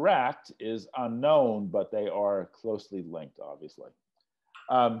interact is unknown, but they are closely linked, obviously.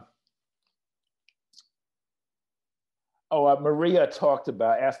 Maria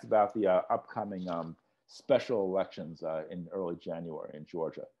asked about the upcoming special elections in early January in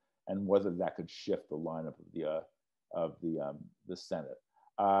Georgia, and whether that could shift the lineup of the Senate.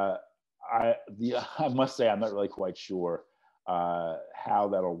 I must say I'm not really quite sure how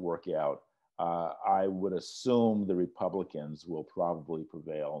that'll work out. I would assume the Republicans will probably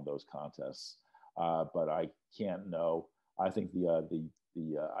prevail in those contests, but I can't know. I think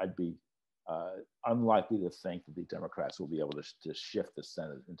I'd be unlikely to think that the Democrats will be able to shift the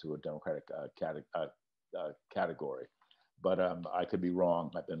Senate into a Democratic category, but I could be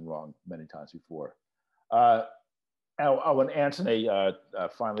wrong. I've been wrong many times before. When Anthony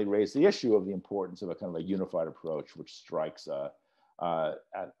finally raised the issue of the importance of a kind of a unified approach, which strikes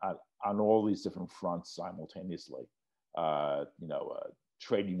on all these different fronts simultaneously,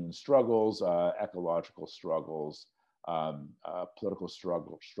 trade union struggles, ecological struggles, political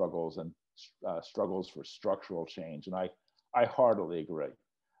struggles, and struggles for structural change. And I heartily agree.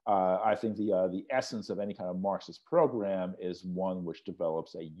 I think the essence of any kind of Marxist program is one which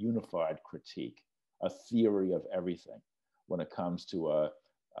develops a unified critique, a theory of everything when it comes to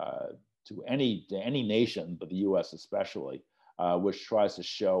any nation, but the US especially, which tries to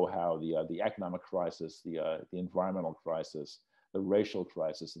show how the economic crisis, the environmental crisis, the racial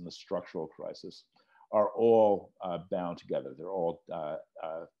crisis, and the structural crisis are all bound together. They're all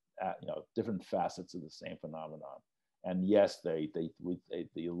different facets of the same phenomenon. And yes, the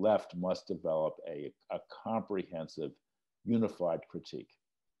left must develop a comprehensive, unified critique.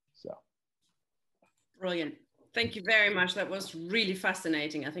 So, brilliant. Thank you very much. That was really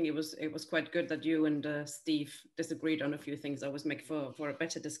fascinating. I think it was quite good that you and Steve disagreed on a few things. That always make for a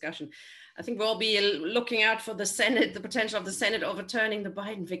better discussion. I think we'll be looking out for the Senate, the potential of the Senate overturning the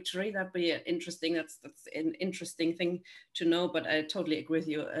Biden victory. That'd be interesting. That's an interesting thing to know. But I totally agree with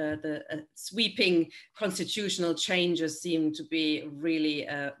you. The sweeping constitutional changes seem to be really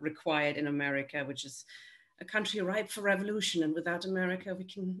required in America, which is a country ripe for revolution, and without America,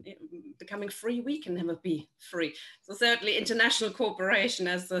 becoming free, we can never be free. So certainly international cooperation,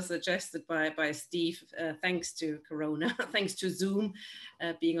 as suggested by Steve, thanks to Corona, thanks to Zoom,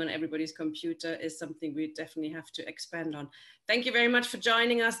 being on everybody's computer, is something we definitely have to expand on. Thank you very much for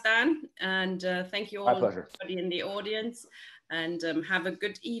joining us, Dan, and thank you all, everybody in the audience, and have a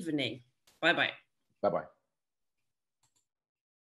good evening. Bye-bye. Bye-bye.